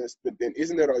consciousness, but then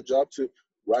isn't it our job to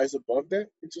rise above that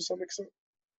to some extent?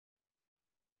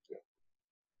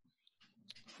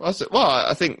 Well,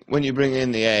 I think when you bring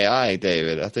in the AI,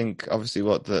 David, I think obviously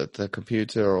what the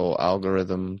computer or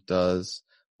algorithm does,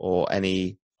 or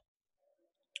any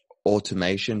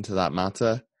automation to that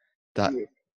matter, that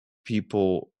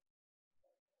people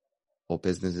or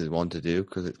businesses want to do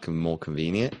because it can be more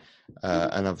convenient,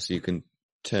 and obviously you can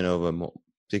turn over more,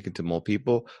 speaking to more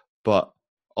people. But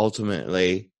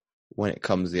ultimately, when it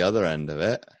comes the other end of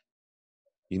it,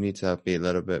 you need to be a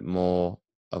little bit more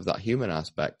of that human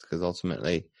aspect, because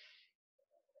ultimately,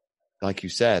 like you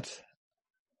said,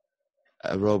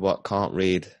 a robot can't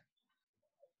read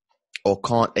or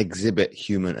can't exhibit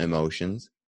human emotions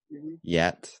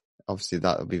yet. Obviously,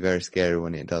 that would be very scary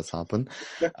when it does happen.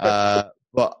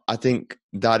 But I think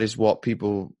that is what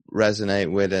people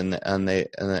resonate with,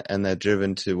 and they're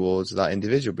driven towards that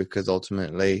individual, because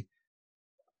ultimately,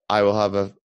 I will have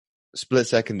a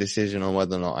split-second decision on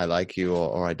whether or not I like you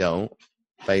or I don't,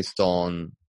 based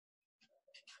on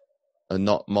a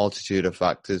not multitude of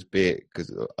factors, be it because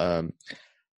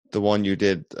the one you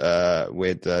did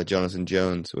with Jonathan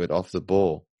Jones with Off the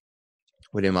Ball,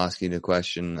 with him asking the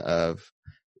question of,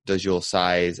 does your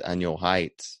size and your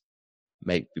height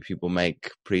make people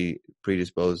make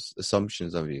predisposed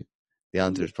assumptions of you? The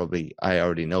answer is probably, I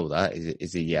already know that,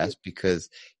 is a yes, because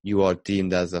you are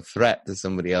deemed as a threat to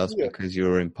somebody else because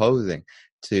you're imposing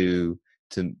to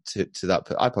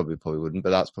that. I probably wouldn't,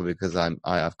 but that's probably because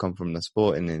I've come from the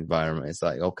sporting environment. It's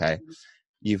like, okay,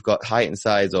 you've got height and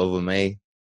size over me.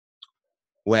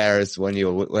 Where's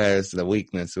the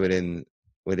weakness within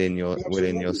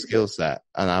your skill set?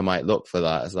 And I might look for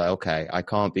that. It's like, okay, I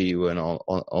can't beat you in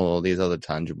all these other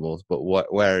tangibles, but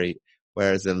where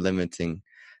is the limiting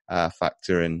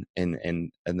factor in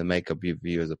the makeup of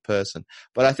you as a person?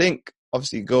 But I think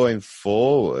obviously going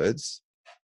forwards,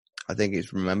 I think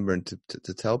it's remembering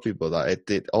to tell people that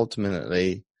it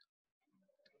ultimately,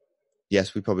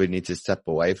 yes, we probably need to step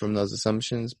away from those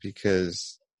assumptions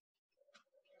because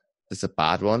it's a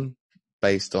bad one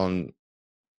based on,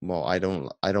 well, I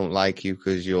don't like you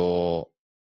because you're,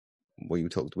 we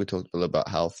talked a little about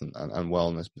health and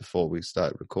wellness before we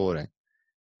started recording.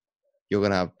 You're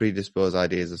going to have predisposed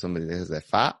ideas of somebody because they're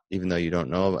fat, even though you don't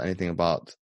know anything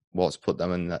about what's put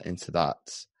them into that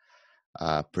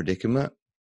predicament.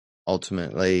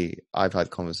 Ultimately, I've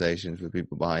had conversations with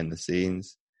people behind the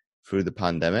scenes through the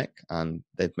pandemic, and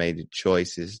they've made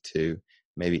choices to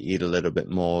maybe eat a little bit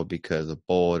more because of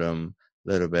boredom,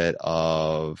 a little bit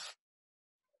of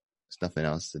there's nothing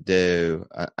else to do,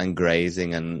 and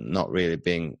grazing, and not really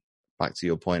being, back to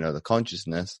your point of the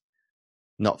consciousness,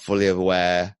 not fully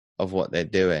aware of what they're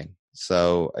doing.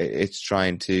 So it's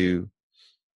trying to,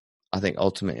 I think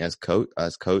ultimately as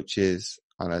coaches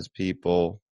and as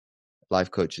people,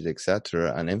 life coaches,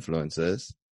 etc., and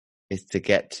influencers, is to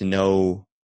get to know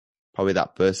probably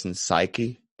that person's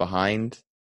psyche behind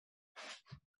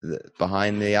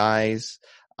the eyes,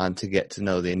 and to get to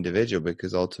know the individual,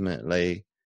 because ultimately,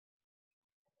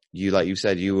 like you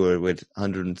said, you were with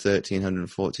 113,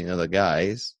 114 other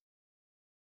guys.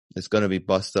 There's going to be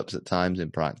bust-ups at times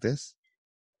in practice,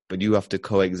 but you have to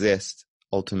coexist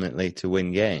ultimately to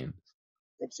win games.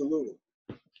 Absolutely.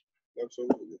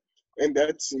 And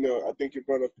that's, I think you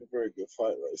brought up a very good fight,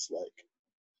 right? It's like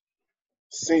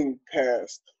seeing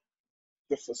past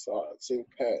the facade, seeing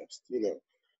past,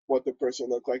 what the person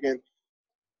looked like. And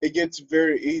it gets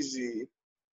very easy,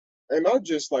 and not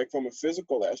just like from a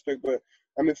physical aspect, but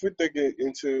I mean, if we take it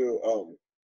into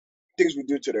things we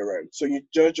do today, right? So you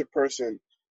judge a person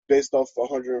based off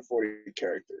 140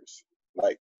 characters.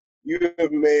 Like, you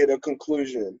have made a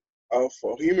conclusion of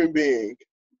a human being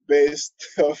based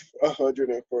off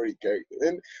 140 characters,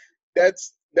 and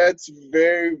that's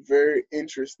very, very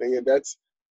interesting. And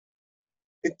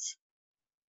it's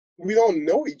we don't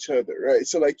know each other, right?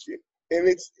 So like, and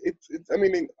it's I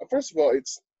mean, first of all,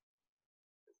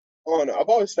 I've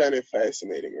always found it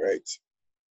fascinating, right?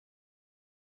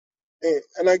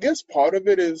 And I guess part of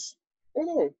it is, I don't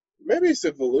know, maybe it's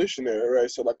evolutionary,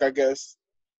 right? So like, I guess,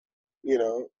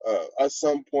 at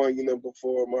some point,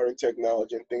 before modern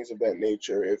technology and things of that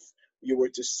nature, if you were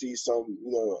to see some,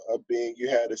 a being, you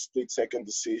had a split-second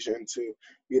decision to,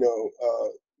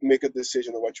 make a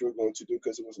decision on what you were going to do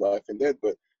because it was life and death.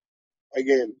 But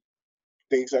again,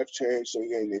 things have changed, so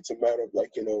again, it's a matter of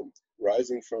like,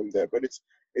 rising from that. But it's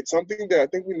something that I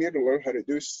think we need to learn how to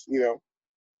do,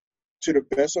 to the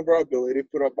best of our ability,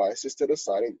 put our biases to the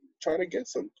side and try to get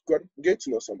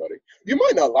to know somebody. You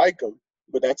might not like them,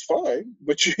 but that's fine.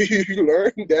 But you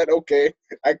learn that, okay,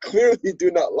 I clearly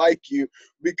do not like you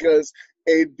because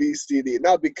A, B, C, D.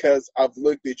 Not because I've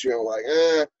looked at you and like,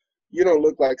 you don't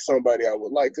look like somebody I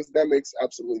would like, because that makes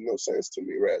absolutely no sense to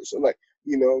me, right? So like,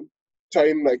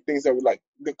 telling like things that we like,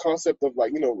 the concept of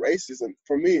like, racism,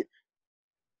 for me,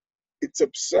 it's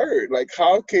absurd. Like,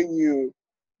 how can you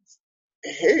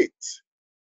hate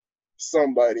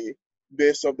somebody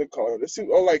based off the color of the skin,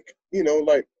 or like,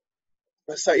 like,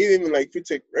 let's say even like if you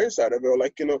take race out of it, or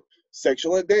like,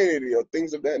 sexual identity or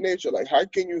things of that nature. Like, how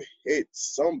can you hate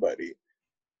somebody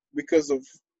because of,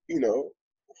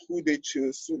 who they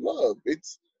choose to love?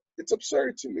 It's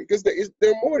absurd to me, because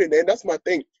they're more than that. And that's my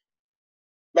thing.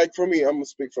 Like, for me, I'm gonna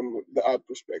speak from the odd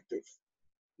perspective.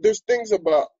 There's things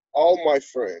about all my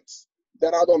friends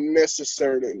that I don't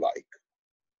necessarily like.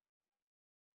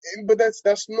 But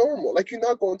that's normal. Like, you're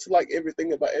not going to like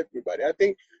everything about everybody. I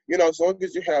think, as long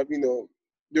as you have,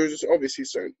 there's just obviously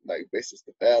certain like basis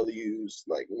to values,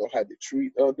 like, how to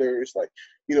treat others, like,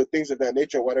 things of that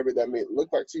nature, whatever that may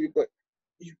look like to you. But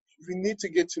we need to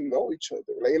get to know each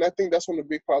other, right? And I think that's one of the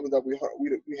big problems that we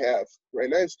have right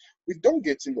now is we don't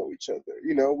get to know each other.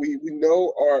 We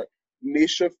know our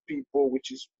niche of people,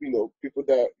 which is, people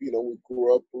that, we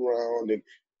grew up around, and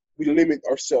we limit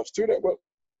ourselves to that. But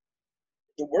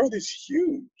the world is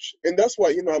huge, and that's why,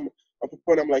 I'm a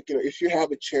proponent. I'm like, if you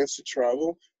have a chance to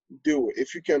travel, do it.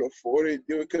 If you can afford it,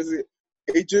 do it, because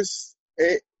it just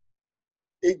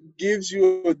it gives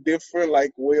you a different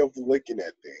like way of looking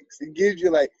at things. It gives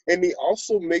you like, and it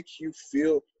also makes you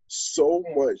feel so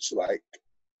much like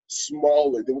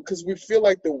smaller because we feel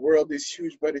like the world is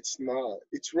huge, but it's not.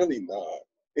 It's really not.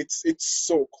 It's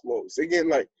so close. Again,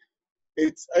 like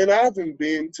it's, and I haven't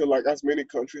been to like as many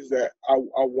countries that I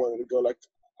wanted to go. Like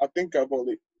I think I've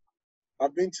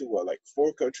been to what, like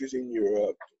 4 countries in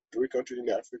Europe, 3 countries in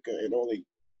Africa, and only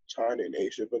China and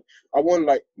Asia. But I want,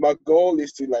 like, my goal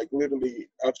is to like literally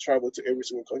I've traveled to every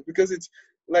single country because it's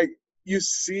like you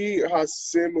see how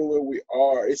similar we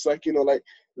are. It's like, like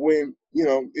when,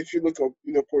 if you look up,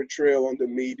 portrayal on the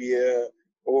media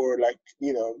or like,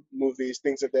 movies,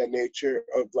 things of that nature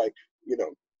of like, you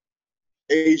know,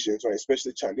 Asians, right,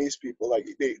 especially Chinese people, like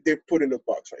they're put in a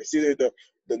box, right? It's either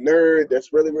the nerd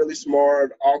that's really, really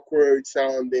smart, awkward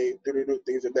sounding,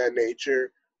 things of that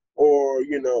nature, or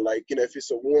like if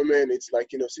it's a woman, it's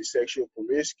like she's sexual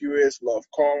promiscuous, love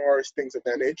cars, things of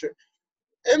that nature.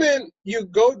 And then you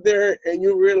go there and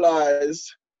you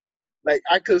realize, like,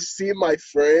 I could see my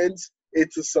friends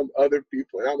into some other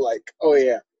people, and I'm like, oh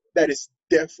yeah, that is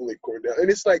definitely Cordell. And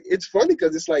it's like it's funny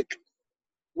because it's like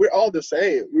we're all the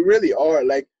same. We really are.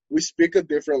 Like we speak a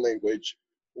different language.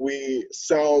 We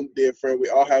sound different. We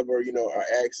all have our, our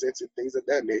accents and things of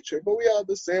that nature. But we all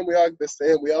the same. We all the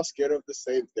same. We all scared of the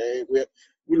same thing.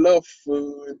 We love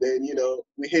food and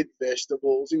we hate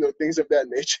vegetables. Things of that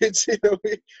nature. It's,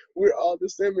 we're all the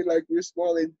same. And like we're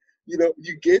small and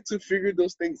you get to figure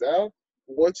those things out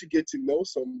once you get to know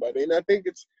somebody. And I think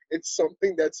it's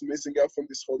something that's missing out from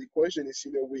this whole equation is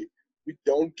we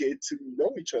don't get to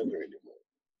know each other anymore.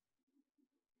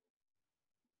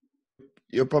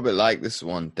 You'll probably like this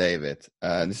one, David.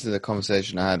 This is a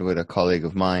conversation I had with a colleague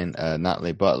of mine,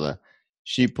 Natalie Butler.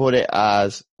 She put it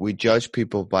as we judge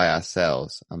people by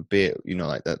ourselves, and be it,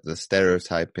 like the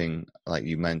stereotyping, like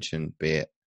you mentioned, be it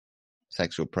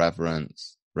sexual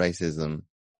preference, racism.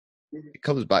 It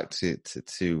comes back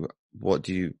to what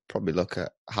do you probably look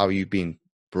at, how you've been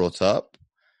brought up,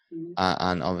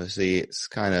 and obviously it's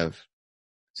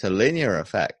a linear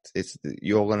effect.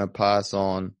 You're going to pass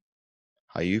on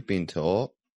how you've been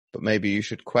taught, but maybe you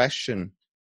should question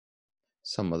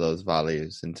some of those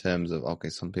values in terms of, okay,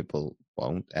 some people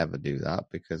won't ever do that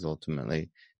because ultimately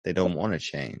they don't want to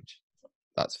change.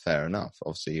 That's fair enough.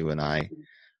 Obviously, you and I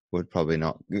would probably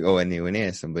not go anywhere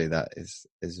near somebody that is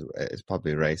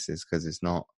probably racist because it's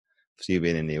not. So you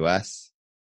being in the US,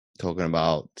 talking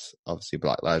about obviously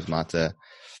Black Lives Matter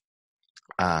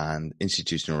and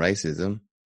institutional racism,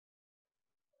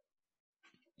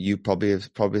 you probably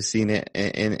have seen it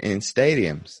in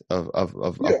stadiums of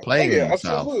Yeah, oh playing yeah,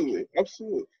 themselves.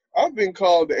 absolutely. I've been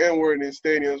called the N word in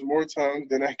stadiums more times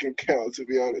than I can count, to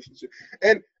be honest with you.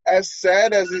 And as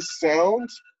sad as it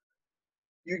sounds,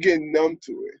 you get numb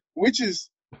to it, which is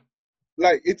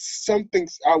like it's something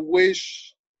I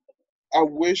wish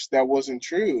that wasn't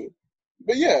true.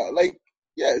 But yeah, like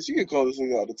yes, you can call this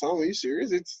thing all the time. Are you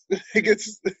serious? It's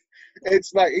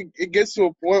it's like it gets to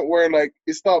a point where like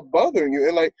it starts bothering you,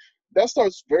 and like that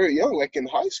starts very young, like in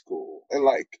high school, and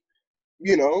like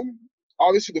you know,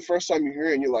 obviously the first time you hear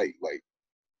it, and you're like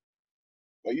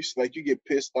you get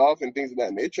pissed off and things of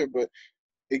that nature, but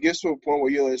it gets to a point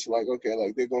where you're just like, okay,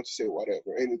 like they're going to say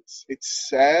whatever, and it's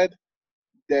sad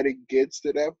that it gets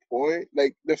to that point.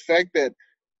 Like the fact that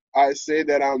I say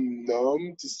that I'm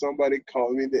numb to somebody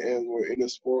calling me the N word in a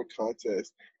sport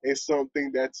contest is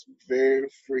something that's very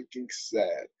freaking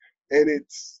sad. And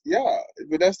it's, yeah,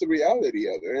 but that's the reality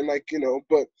of it. And like,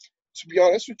 but to be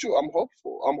honest with you, I'm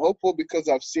hopeful. I'm hopeful because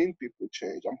I've seen people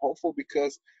change. I'm hopeful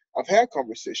because I've had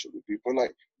conversations with people. And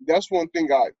like, that's one thing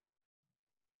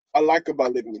I like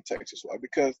about living in Texas. Why?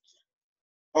 Because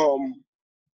um,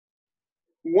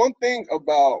 one thing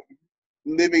about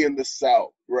living in the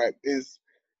South, right, is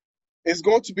it's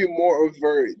going to be more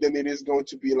overt than it is going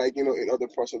to be like in other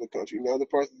parts of the country. In other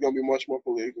parts, it's going to be much more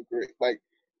politically correct. Like,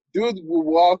 dude will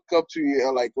walk up to you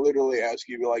and like literally ask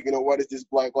you, like, what is this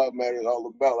Black Lives Matter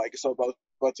all about? Like, it's all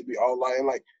about to be all lying.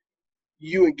 Like,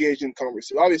 you engage in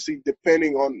conversation. Obviously,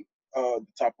 depending on the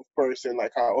type of person,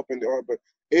 like how open they are. But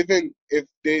even if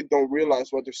they don't realize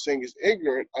what they're saying is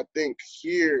ignorant, I think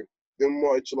here they're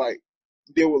much like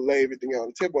they will lay everything out on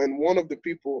the table. And one of the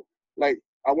people, like,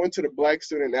 I went to the Black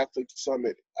Student Athlete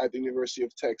Summit at the University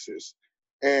of Texas,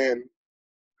 and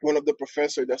one of the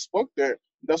professors that spoke there,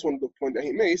 that's one of the points that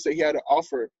he made. He said he had an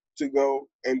offer to go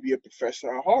and be a professor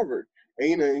at Harvard.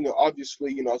 And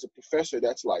obviously, as a professor,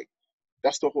 that's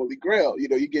the holy grail.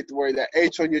 You get to wear that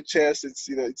H on your chest. It's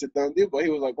a done deal. But he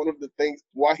was like, one of the things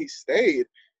why he stayed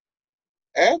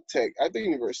at the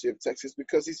University of Texas,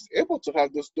 because he's able to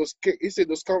have those he said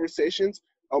those conversations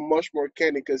much more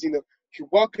candid because, you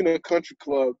walk in a country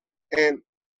club and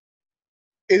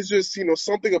it's just,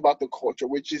 something about the culture,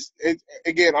 which is,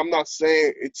 again, I'm not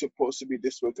saying it's supposed to be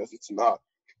this way because it's not,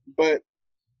 but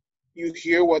you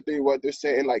hear what they're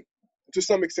saying, like to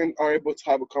some extent are able to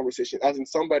have a conversation, as in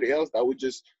somebody else that would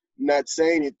just not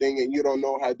say anything, and you don't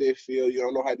know how they feel, you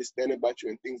don't know how they stand about you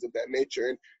and things of that nature,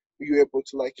 and you're able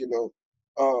to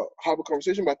have a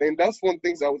conversation about that. And that's one of the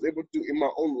things I was able to do in my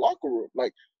own locker room.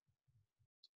 Like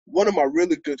one of my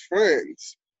really good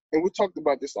friends, and we talked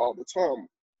about this all the time.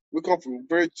 We come from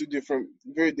very different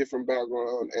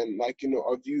background, and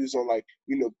our views on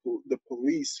the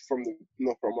police from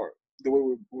from the way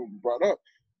we were brought up,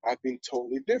 have been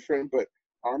totally different. But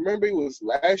I remember it was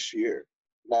last year,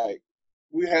 like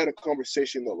we had a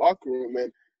conversation in the locker room,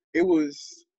 and it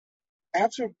was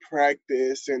after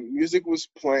practice and music was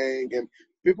playing and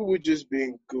people were just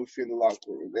being goofy in the locker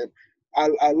room. And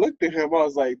I looked at him, I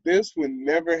was like, this would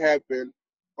never happen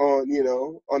on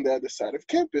the other side of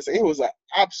campus. And he was like,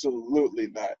 absolutely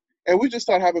not. And we just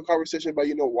started having a conversation about,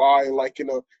 why,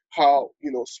 and how,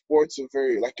 sports are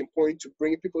very important to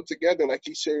bringing people together. And like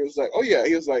he shared, it was like, oh yeah,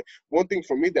 he was like, one thing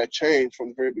for me that changed from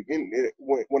the very beginning,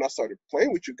 when I started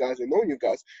playing with you guys and knowing you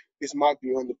guys, is my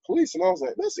view on the police. And I was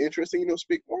like, that's interesting,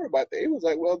 speak more about that. He was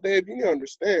like, well, Dave, you need to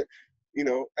understand,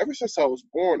 ever since I was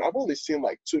born, I've only seen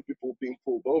like 2 people being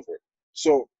pulled over.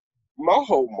 So my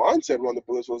whole mindset around the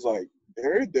police was like,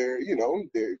 they're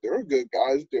good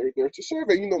guys. They're there to serve.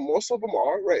 And, most of them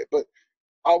are, right? But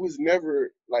I was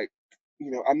never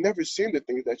I've never seen the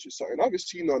things that you saw. And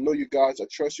obviously, I know you guys, I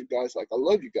trust you guys, like I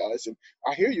love you guys. And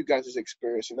I hear you guys'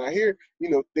 experience, and I hear,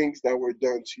 things that were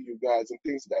done to you guys and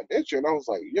things of that nature. And I was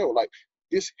like, yo, like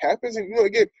this happens. And,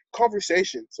 again,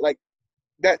 conversations, like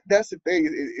that's the thing.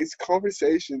 It's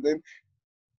conversations. And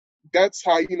that's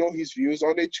how, his views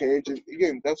on it change. And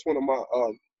again, that's one of my,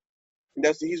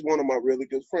 he's one of my really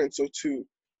good friends. So to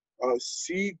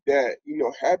see that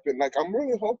happen, like I'm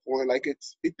really hopeful, and it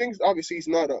things obviously it's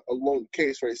not a lone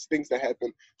case, right? It's things that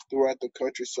happen throughout the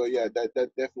country. So yeah, that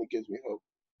definitely gives me hope.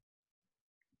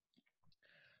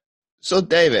 So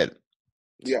David,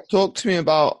 Yeah. talk to me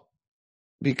about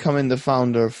becoming the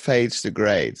founder of Fades to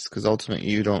Grades, because ultimately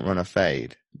you don't run a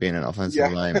fade, being an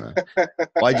offensive lineman.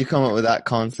 Why'd you come up with that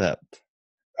concept?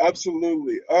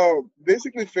 Absolutely.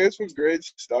 Basically, Fades for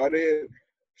Grades started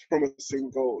from a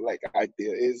single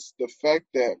idea, is the fact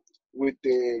that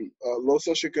within low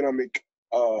socioeconomic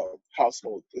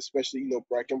households, especially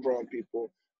black and brown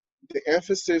people, the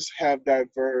emphasis have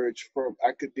diverged from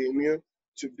academia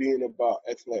to being about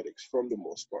athletics from the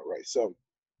most part, right? So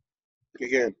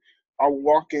again, I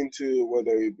walk into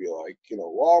whether it be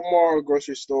Walmart,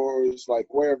 grocery stores, like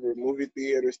wherever, movie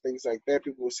theaters, things like that.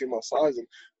 People will see my size, and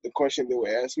the question they would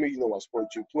ask me, what sport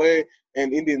you play,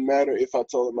 and it didn't matter if I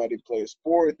told them I didn't play a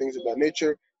sport, things of that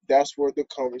nature. That's where the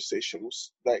conversation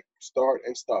was start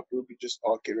and stop. It would be just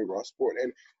all catered around sport,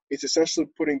 and it's essentially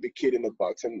putting the kid in the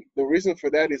box. And the reason for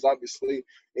that is obviously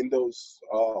in those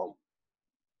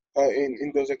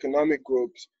in those economic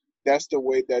groups, that's the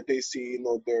way that they see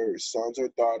their sons or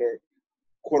daughter,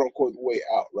 quote unquote, way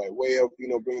out, right? Way of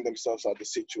bringing themselves out of the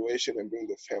situation and bring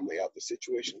the family out of the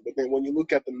situation. But then when you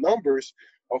look at the numbers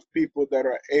of people that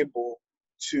are able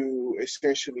to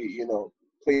essentially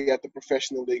play at the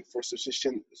professional league for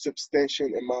substantial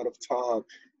amount of time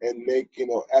and make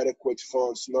adequate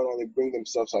funds to not only bring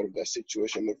themselves out of that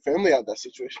situation, the family out of that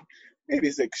situation, it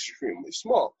is extremely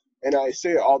small. And I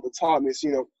say it all the time, is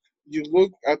you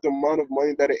look at the amount of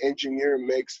money that an engineer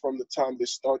makes from the time they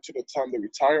start to the time they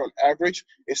retire. On average,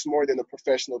 it's more than a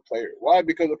professional player. Why?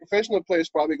 Because a professional player is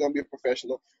probably going to be a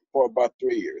professional for about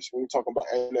 3 years when we talk about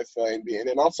NFL, NBA. And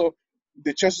then also,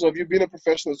 the chances of you being a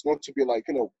professional is going to be 1%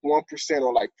 or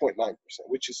 0.9%,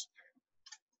 which is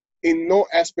in no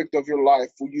aspect of your life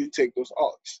will you take those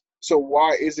odds. So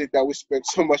why is it that we spend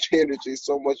so much energy,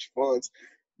 so much funds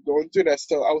going through that?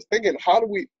 So I was thinking, how do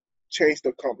we change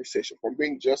the conversation from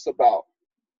being just about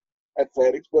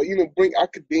athletics, but bring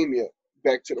academia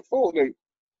back to the fold? And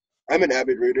I'm an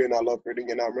avid reader, and I love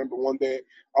reading. And I remember one day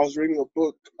I was reading a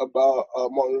book about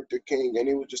Martin Luther King, and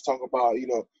he was just talking about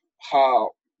how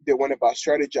they went about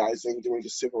strategizing during the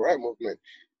civil rights movement.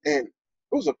 And it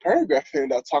was a paragraph in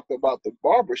that talked about the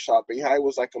barbershop and how it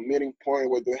was like a meeting point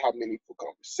where they have meaningful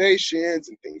conversations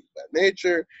and things of that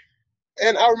nature.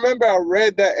 And I remember I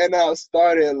read that and I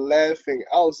started laughing.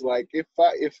 I was like, if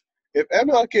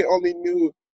MLK only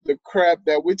knew the crap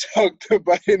that we talked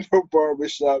about in the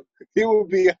barbershop, he would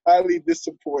be highly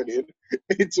disappointed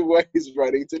into what he's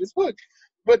writing to this book.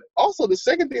 But also the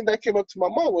second thing that came up to my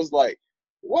mind was like,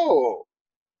 whoa,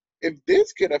 if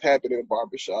this could have happened in a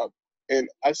barbershop and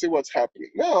I see what's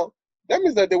happening now, that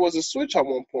means that there was a switch at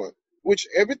one point, which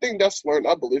everything that's learned,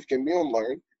 I believe, can be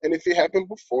unlearned. And if it happened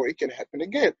before, it can happen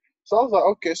again. So I was like,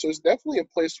 okay, so it's definitely a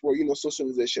place where,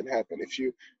 socialization happened. If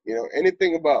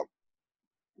anything about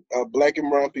black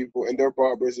and brown people and their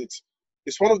barbers, it's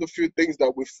one of the few things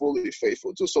that we're fully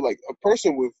faithful to. So like a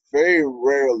person will very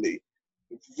rarely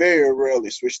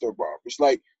switch their barbers.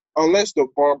 Like unless the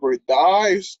barber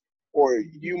dies or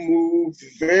you move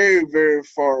very, very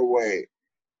far away,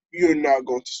 you're not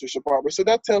going to switch a barber. So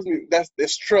that tells me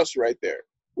that's trust right there.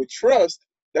 With trust,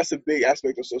 that's a big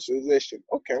aspect of socialization.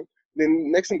 Okay.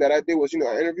 Then next thing that I did was, I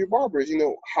interviewed barbers.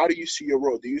 How do you see your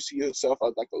role? Do you see yourself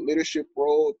as like a leadership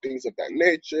role, things of that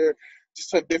nature?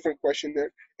 Just a different question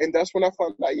there. And that's when I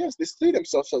found out, yes, they see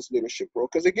themselves as leadership role.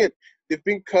 Because again, they've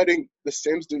been cutting the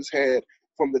Sims dude's head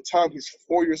from the time he's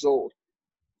 4 years old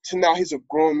to now he's a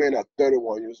grown man at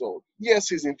 31 years old. Yes,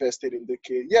 he's invested in the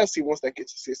kid. Yes, he wants that kid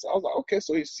to see. So I was like, okay,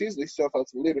 so he sees himself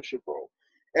as a leadership role.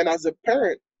 And as a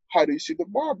parent, how do you see the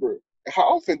barber? And how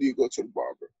often do you go to the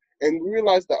barber? And we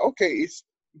realized that, okay, it's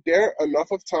there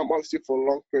enough of time, obviously for a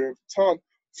long period of time,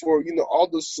 for, all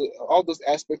those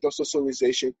aspects of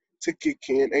socialization to kick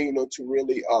in and, to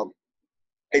really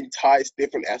entice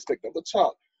different aspects of the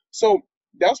child. So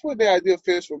that's what the idea of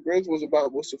Fitness for Grades was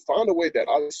about, was to find a way that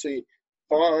obviously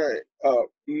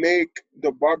make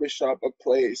the barbershop a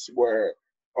place where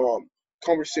um,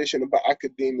 conversation about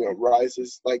academia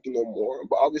rises, like, more.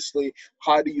 But obviously,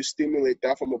 how do you stimulate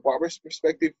that from a barber's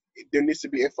perspective? There needs to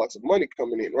be influx of money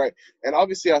coming in, right? And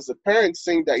obviously, as a parent,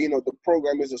 seeing that, the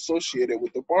program is associated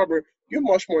with the barber, you're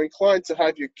much more inclined to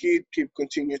have your kid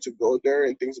continue to go there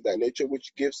and things of that nature,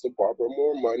 which gives the barber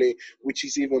more money, which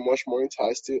is even much more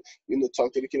enticed to,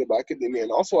 talk to the kid about academia.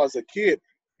 And also as a kid,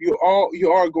 you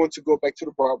are going to go back to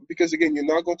the barber because again, you're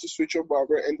not going to switch your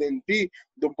barber. And then B,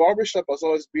 the barbershop has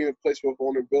always been a place where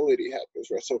vulnerability happens,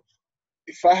 right? So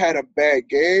if I had a bad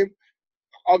game,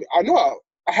 I know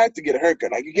I had to get a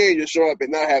haircut. Like you can't just show up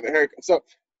and not have a haircut. So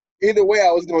either way, I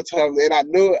was going to have, and I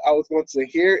knew I was going to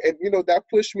hear, and that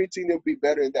pushed me to be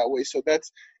better in that way. So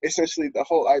that's essentially the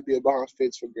whole idea behind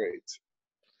Fits for Grades.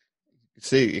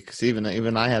 See, because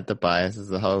even I had the bias as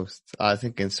the host. I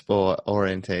think in sport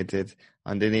orientated,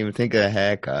 and didn't even think of a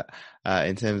haircut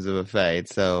in terms of a fade.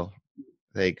 So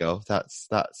there you go. That's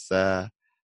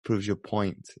proves your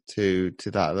point to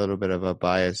that little bit of a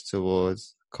bias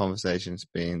towards conversations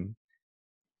being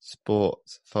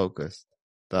sports focused.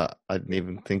 That I didn't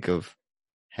even think of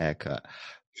haircut.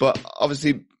 But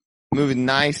obviously, moving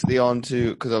nicely on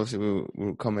to, because obviously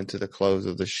we're coming to the close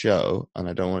of the show, and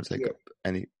I don't want to take up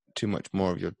too much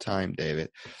more of your time, David.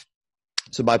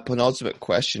 So my penultimate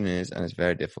question is, and it's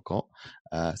very difficult,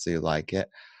 so you like it.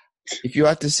 If you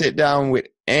had to sit down with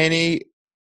any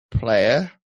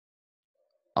player,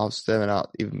 I'll start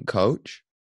out even coach,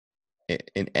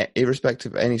 in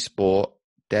irrespective of any sport,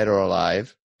 dead or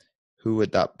alive, who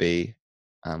would that be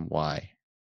and why?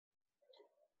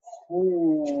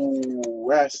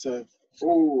 That's a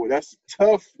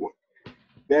tough one.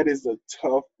 That is a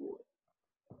tough one.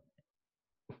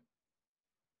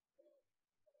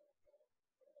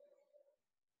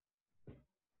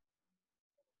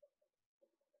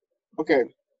 Okay,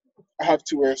 I have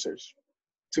two answers,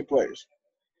 two players.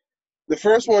 The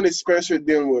first one is Spencer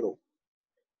Dinwiddie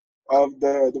of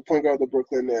the point guard of the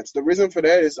Brooklyn Nets. The reason for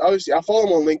that is obviously I follow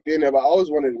him on LinkedIn, but I always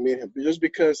wanted to meet him just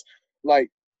because, like,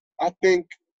 I think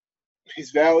his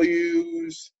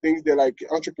values, things that like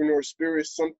entrepreneur spirit,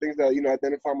 some things that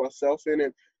identify myself in,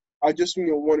 and I just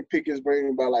want to pick his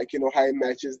brain about like how he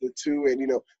matches the two,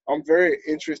 and I'm very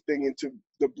interested into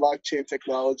the blockchain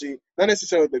technology, not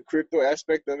necessarily the crypto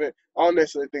aspect of it. I don't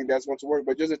necessarily think that's going to work,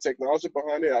 but just the technology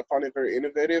behind it, I find it very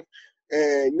innovative,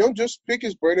 and just pick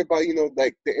his brain about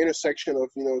like the intersection of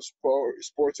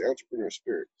sports and entrepreneur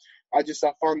spirit. I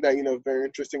found that very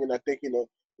interesting, and I think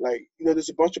like, there's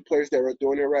a bunch of players that are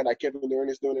doing it right. Like Kevin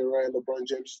Durant is doing it right. LeBron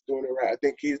James is doing it right. I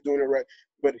think he's doing it right.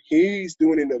 But he's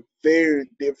doing it in a very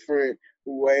different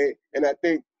way. And I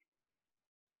think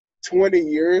 20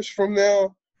 years from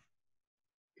now,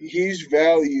 his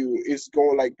value is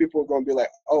going, like, people are going to be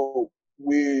like, oh,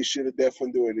 we should have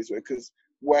definitely do it this way. Because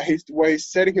what he's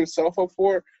setting himself up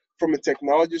for, from a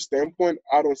technology standpoint,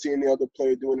 I don't see any other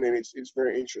player doing it. It's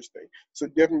very interesting. So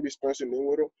definitely be Spencer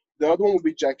Dinwiddie. The other one would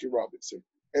be Jackie Robinson.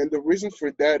 And the reason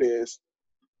for that is,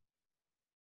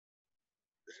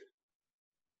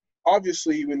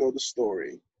 obviously, we know the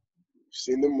story. You've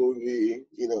seen the movie,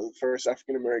 the first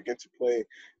African American to play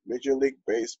Major League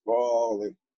Baseball.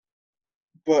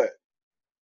 But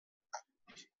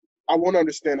I want to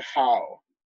understand how.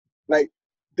 Like,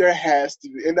 there has to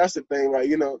be, and that's the thing, right?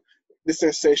 the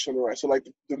sensational, right? So like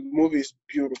the movie is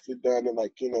beautifully done, and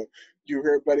like you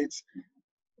hear, but it's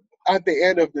at the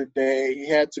end of the day, he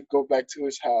had to go back to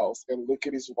his house and look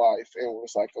at his wife, and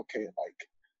was like, okay, like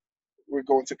we're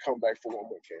going to come back for one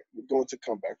more game. We're going to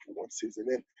come back for one season,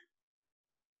 and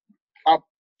I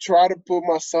try to put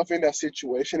myself in that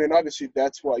situation, and obviously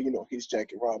that's why he's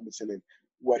Jackie Robinson and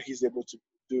what he's able to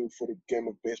do for the game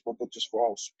of baseball, but just for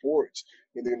all sports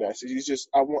in the United States. He's just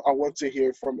I want to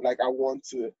hear from like I want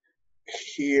to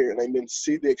hear and then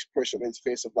see the expression on his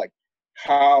face of like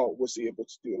how was he able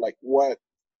to do it, like what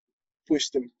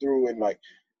pushed him through, and like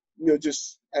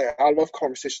just I love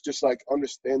conversation, just like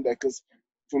understand that because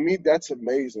for me that's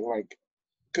amazing, like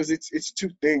because it's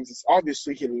two things. It's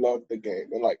obviously he loved the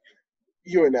game and like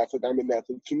you're an athlete, I'm an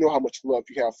athlete. You know how much love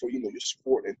you have for your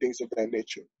sport and things of that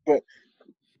nature. But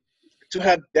to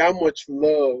have that much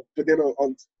love, but then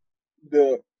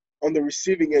the on the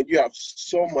receiving end, you have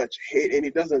so much hate, and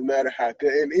it doesn't matter how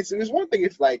good. And it's one thing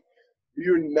if like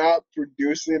you're not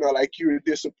producing or like you're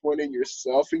disappointing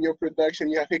yourself in your production,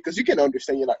 you have hate because you can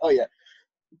understand. You're like, oh yeah,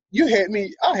 you hate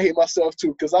me, I hate myself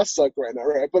too because I suck right now,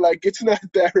 right? But like it's not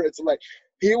that. It's like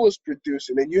he was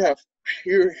producing, and you have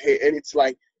pure hate, and it's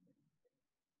like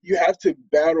you have to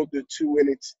battle the two, and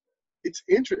it's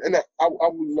interesting. And I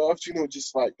would love to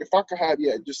just like if I could have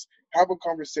just have a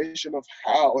conversation of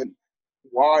how and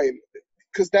why,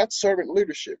 because that's servant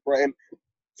leadership, right? And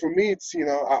for me, it's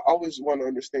I always want to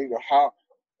understand how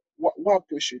what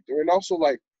push you through, and also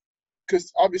like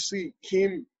because obviously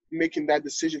him making that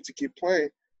decision to keep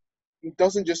playing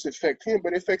doesn't just affect him,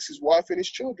 but it affects his wife and his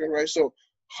children, right? So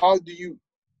how do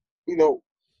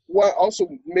what also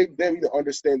make them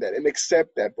understand that and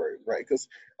accept that burden, right? Because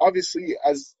obviously,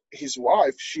 as his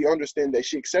wife, she understands that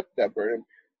she accepts that burden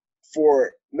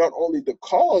for not only the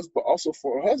cause but also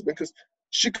for her husband. Because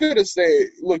she could have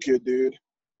said, "Look here, dude,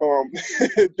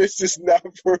 this is not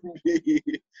for me.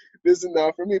 This is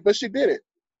not for me." But she didn't.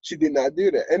 She did not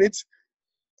do that, and it's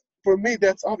for me.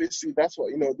 That's obviously that's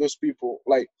what those people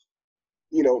like.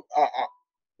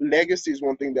 Legacy is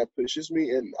one thing that pushes me,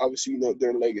 and obviously,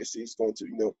 their legacy is going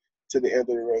to, to the end of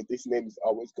the road, this name is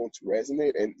always going to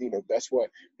resonate, and that's what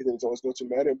his name is always going to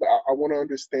matter. But I want to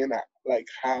understand that, like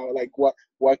how, like what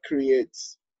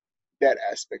creates that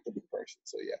aspect of the person.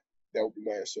 So yeah, that would be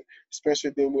my answer.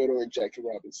 Spencer Dinwiddie and Jackie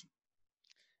Robinson.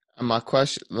 And my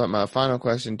final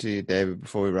question to you, David,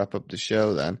 before we wrap up the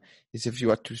show, then, is if you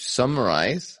were to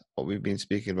summarize what we've been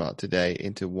speaking about today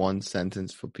into one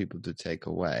sentence for people to take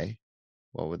away,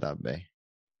 what would that be?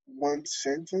 One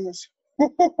sentence?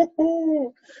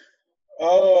 Oh,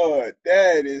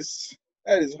 that is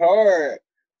hard.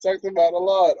 Talked about a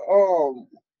lot.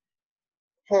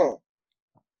 To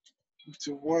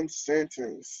one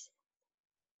sentence.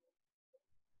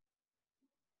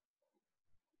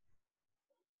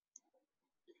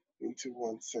 Into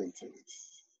one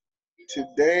sentence.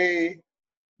 Today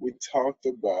we talked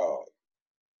about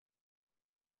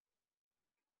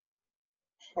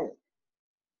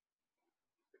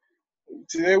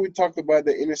Today we talked about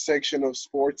the intersection of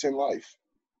sports and life.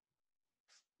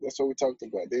 That's what we talked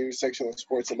about. The intersection of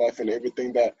sports and life and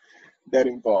everything that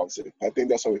involves it. I think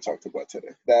that's what we talked about today.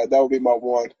 That would be my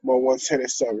one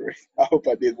sentence summary. I hope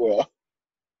I did well.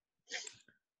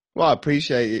 Well, I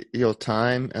appreciate your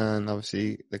time, and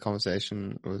obviously the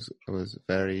conversation was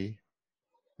very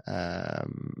it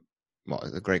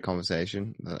was a great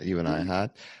conversation that you and I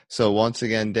had. So once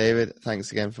again, David,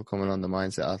 thanks again for coming on the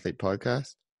Mindset Athlete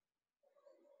podcast.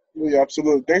 Yeah,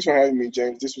 absolutely. Thanks for having me,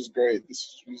 James. This was great.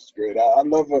 This was great.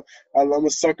 I'm a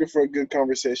sucker for a good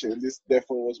conversation, and this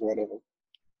definitely was one of them.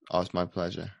 Oh, it's my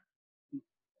pleasure.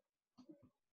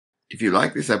 If you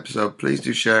like this episode, please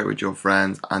do share it with your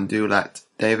friends, and do let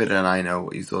David and I know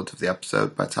what you thought of the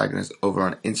episode by tagging us over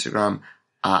on Instagram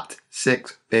at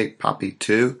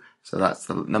 6BigPapi2. So that's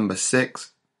the number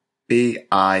 6,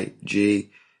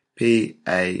 BIGPAPI,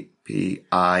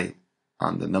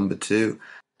 and the number 2.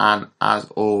 And as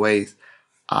always,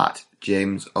 at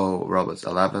James O. Roberts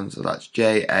 11. So that's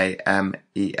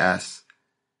JAMESOROBERTS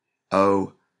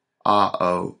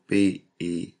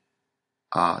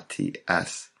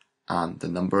and the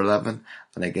number 11.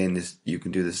 And again, you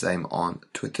can do the same on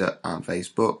Twitter and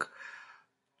Facebook.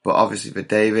 But obviously for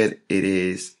David, it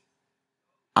is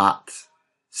at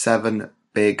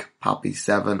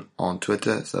 7BigPapi7 on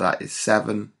Twitter. So that is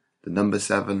 7, the number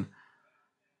 7,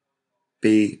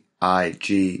 BIGPAPI,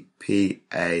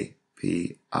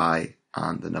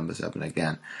 and the number 7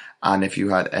 again. And if you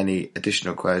had any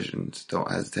additional questions,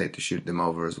 don't hesitate to shoot them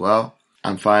over as well.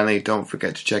 And finally, don't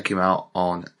forget to check him out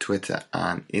on Twitter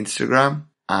and Instagram.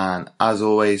 And as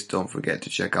always, don't forget to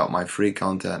check out my free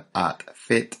content at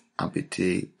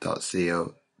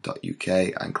amputee.co.uk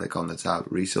and click on the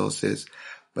tab resources.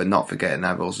 But not forgetting,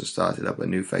 I've also started up a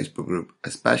new Facebook group,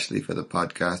 especially for the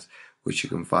podcast, which you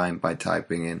can find by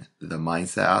typing in The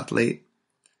Mindset Athlete.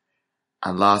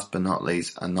 And last but not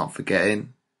least, and not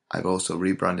forgetting, I've also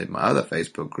rebranded my other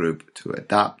Facebook group to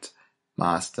Adapt,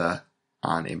 Master,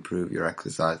 and Improve Your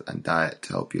Exercise and Diet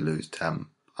to help you lose 10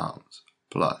 pounds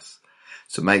plus.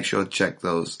 So make sure to check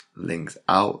those links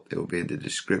out. It will be in the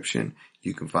description.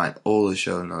 You can find all the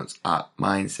show notes at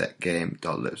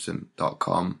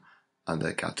mindsetgame.lipsum.com under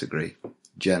the category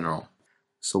General.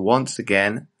 So once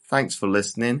again, thanks for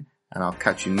listening, and I'll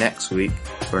catch you next week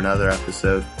for another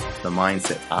episode of the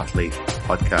Mindset Athlete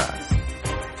podcast.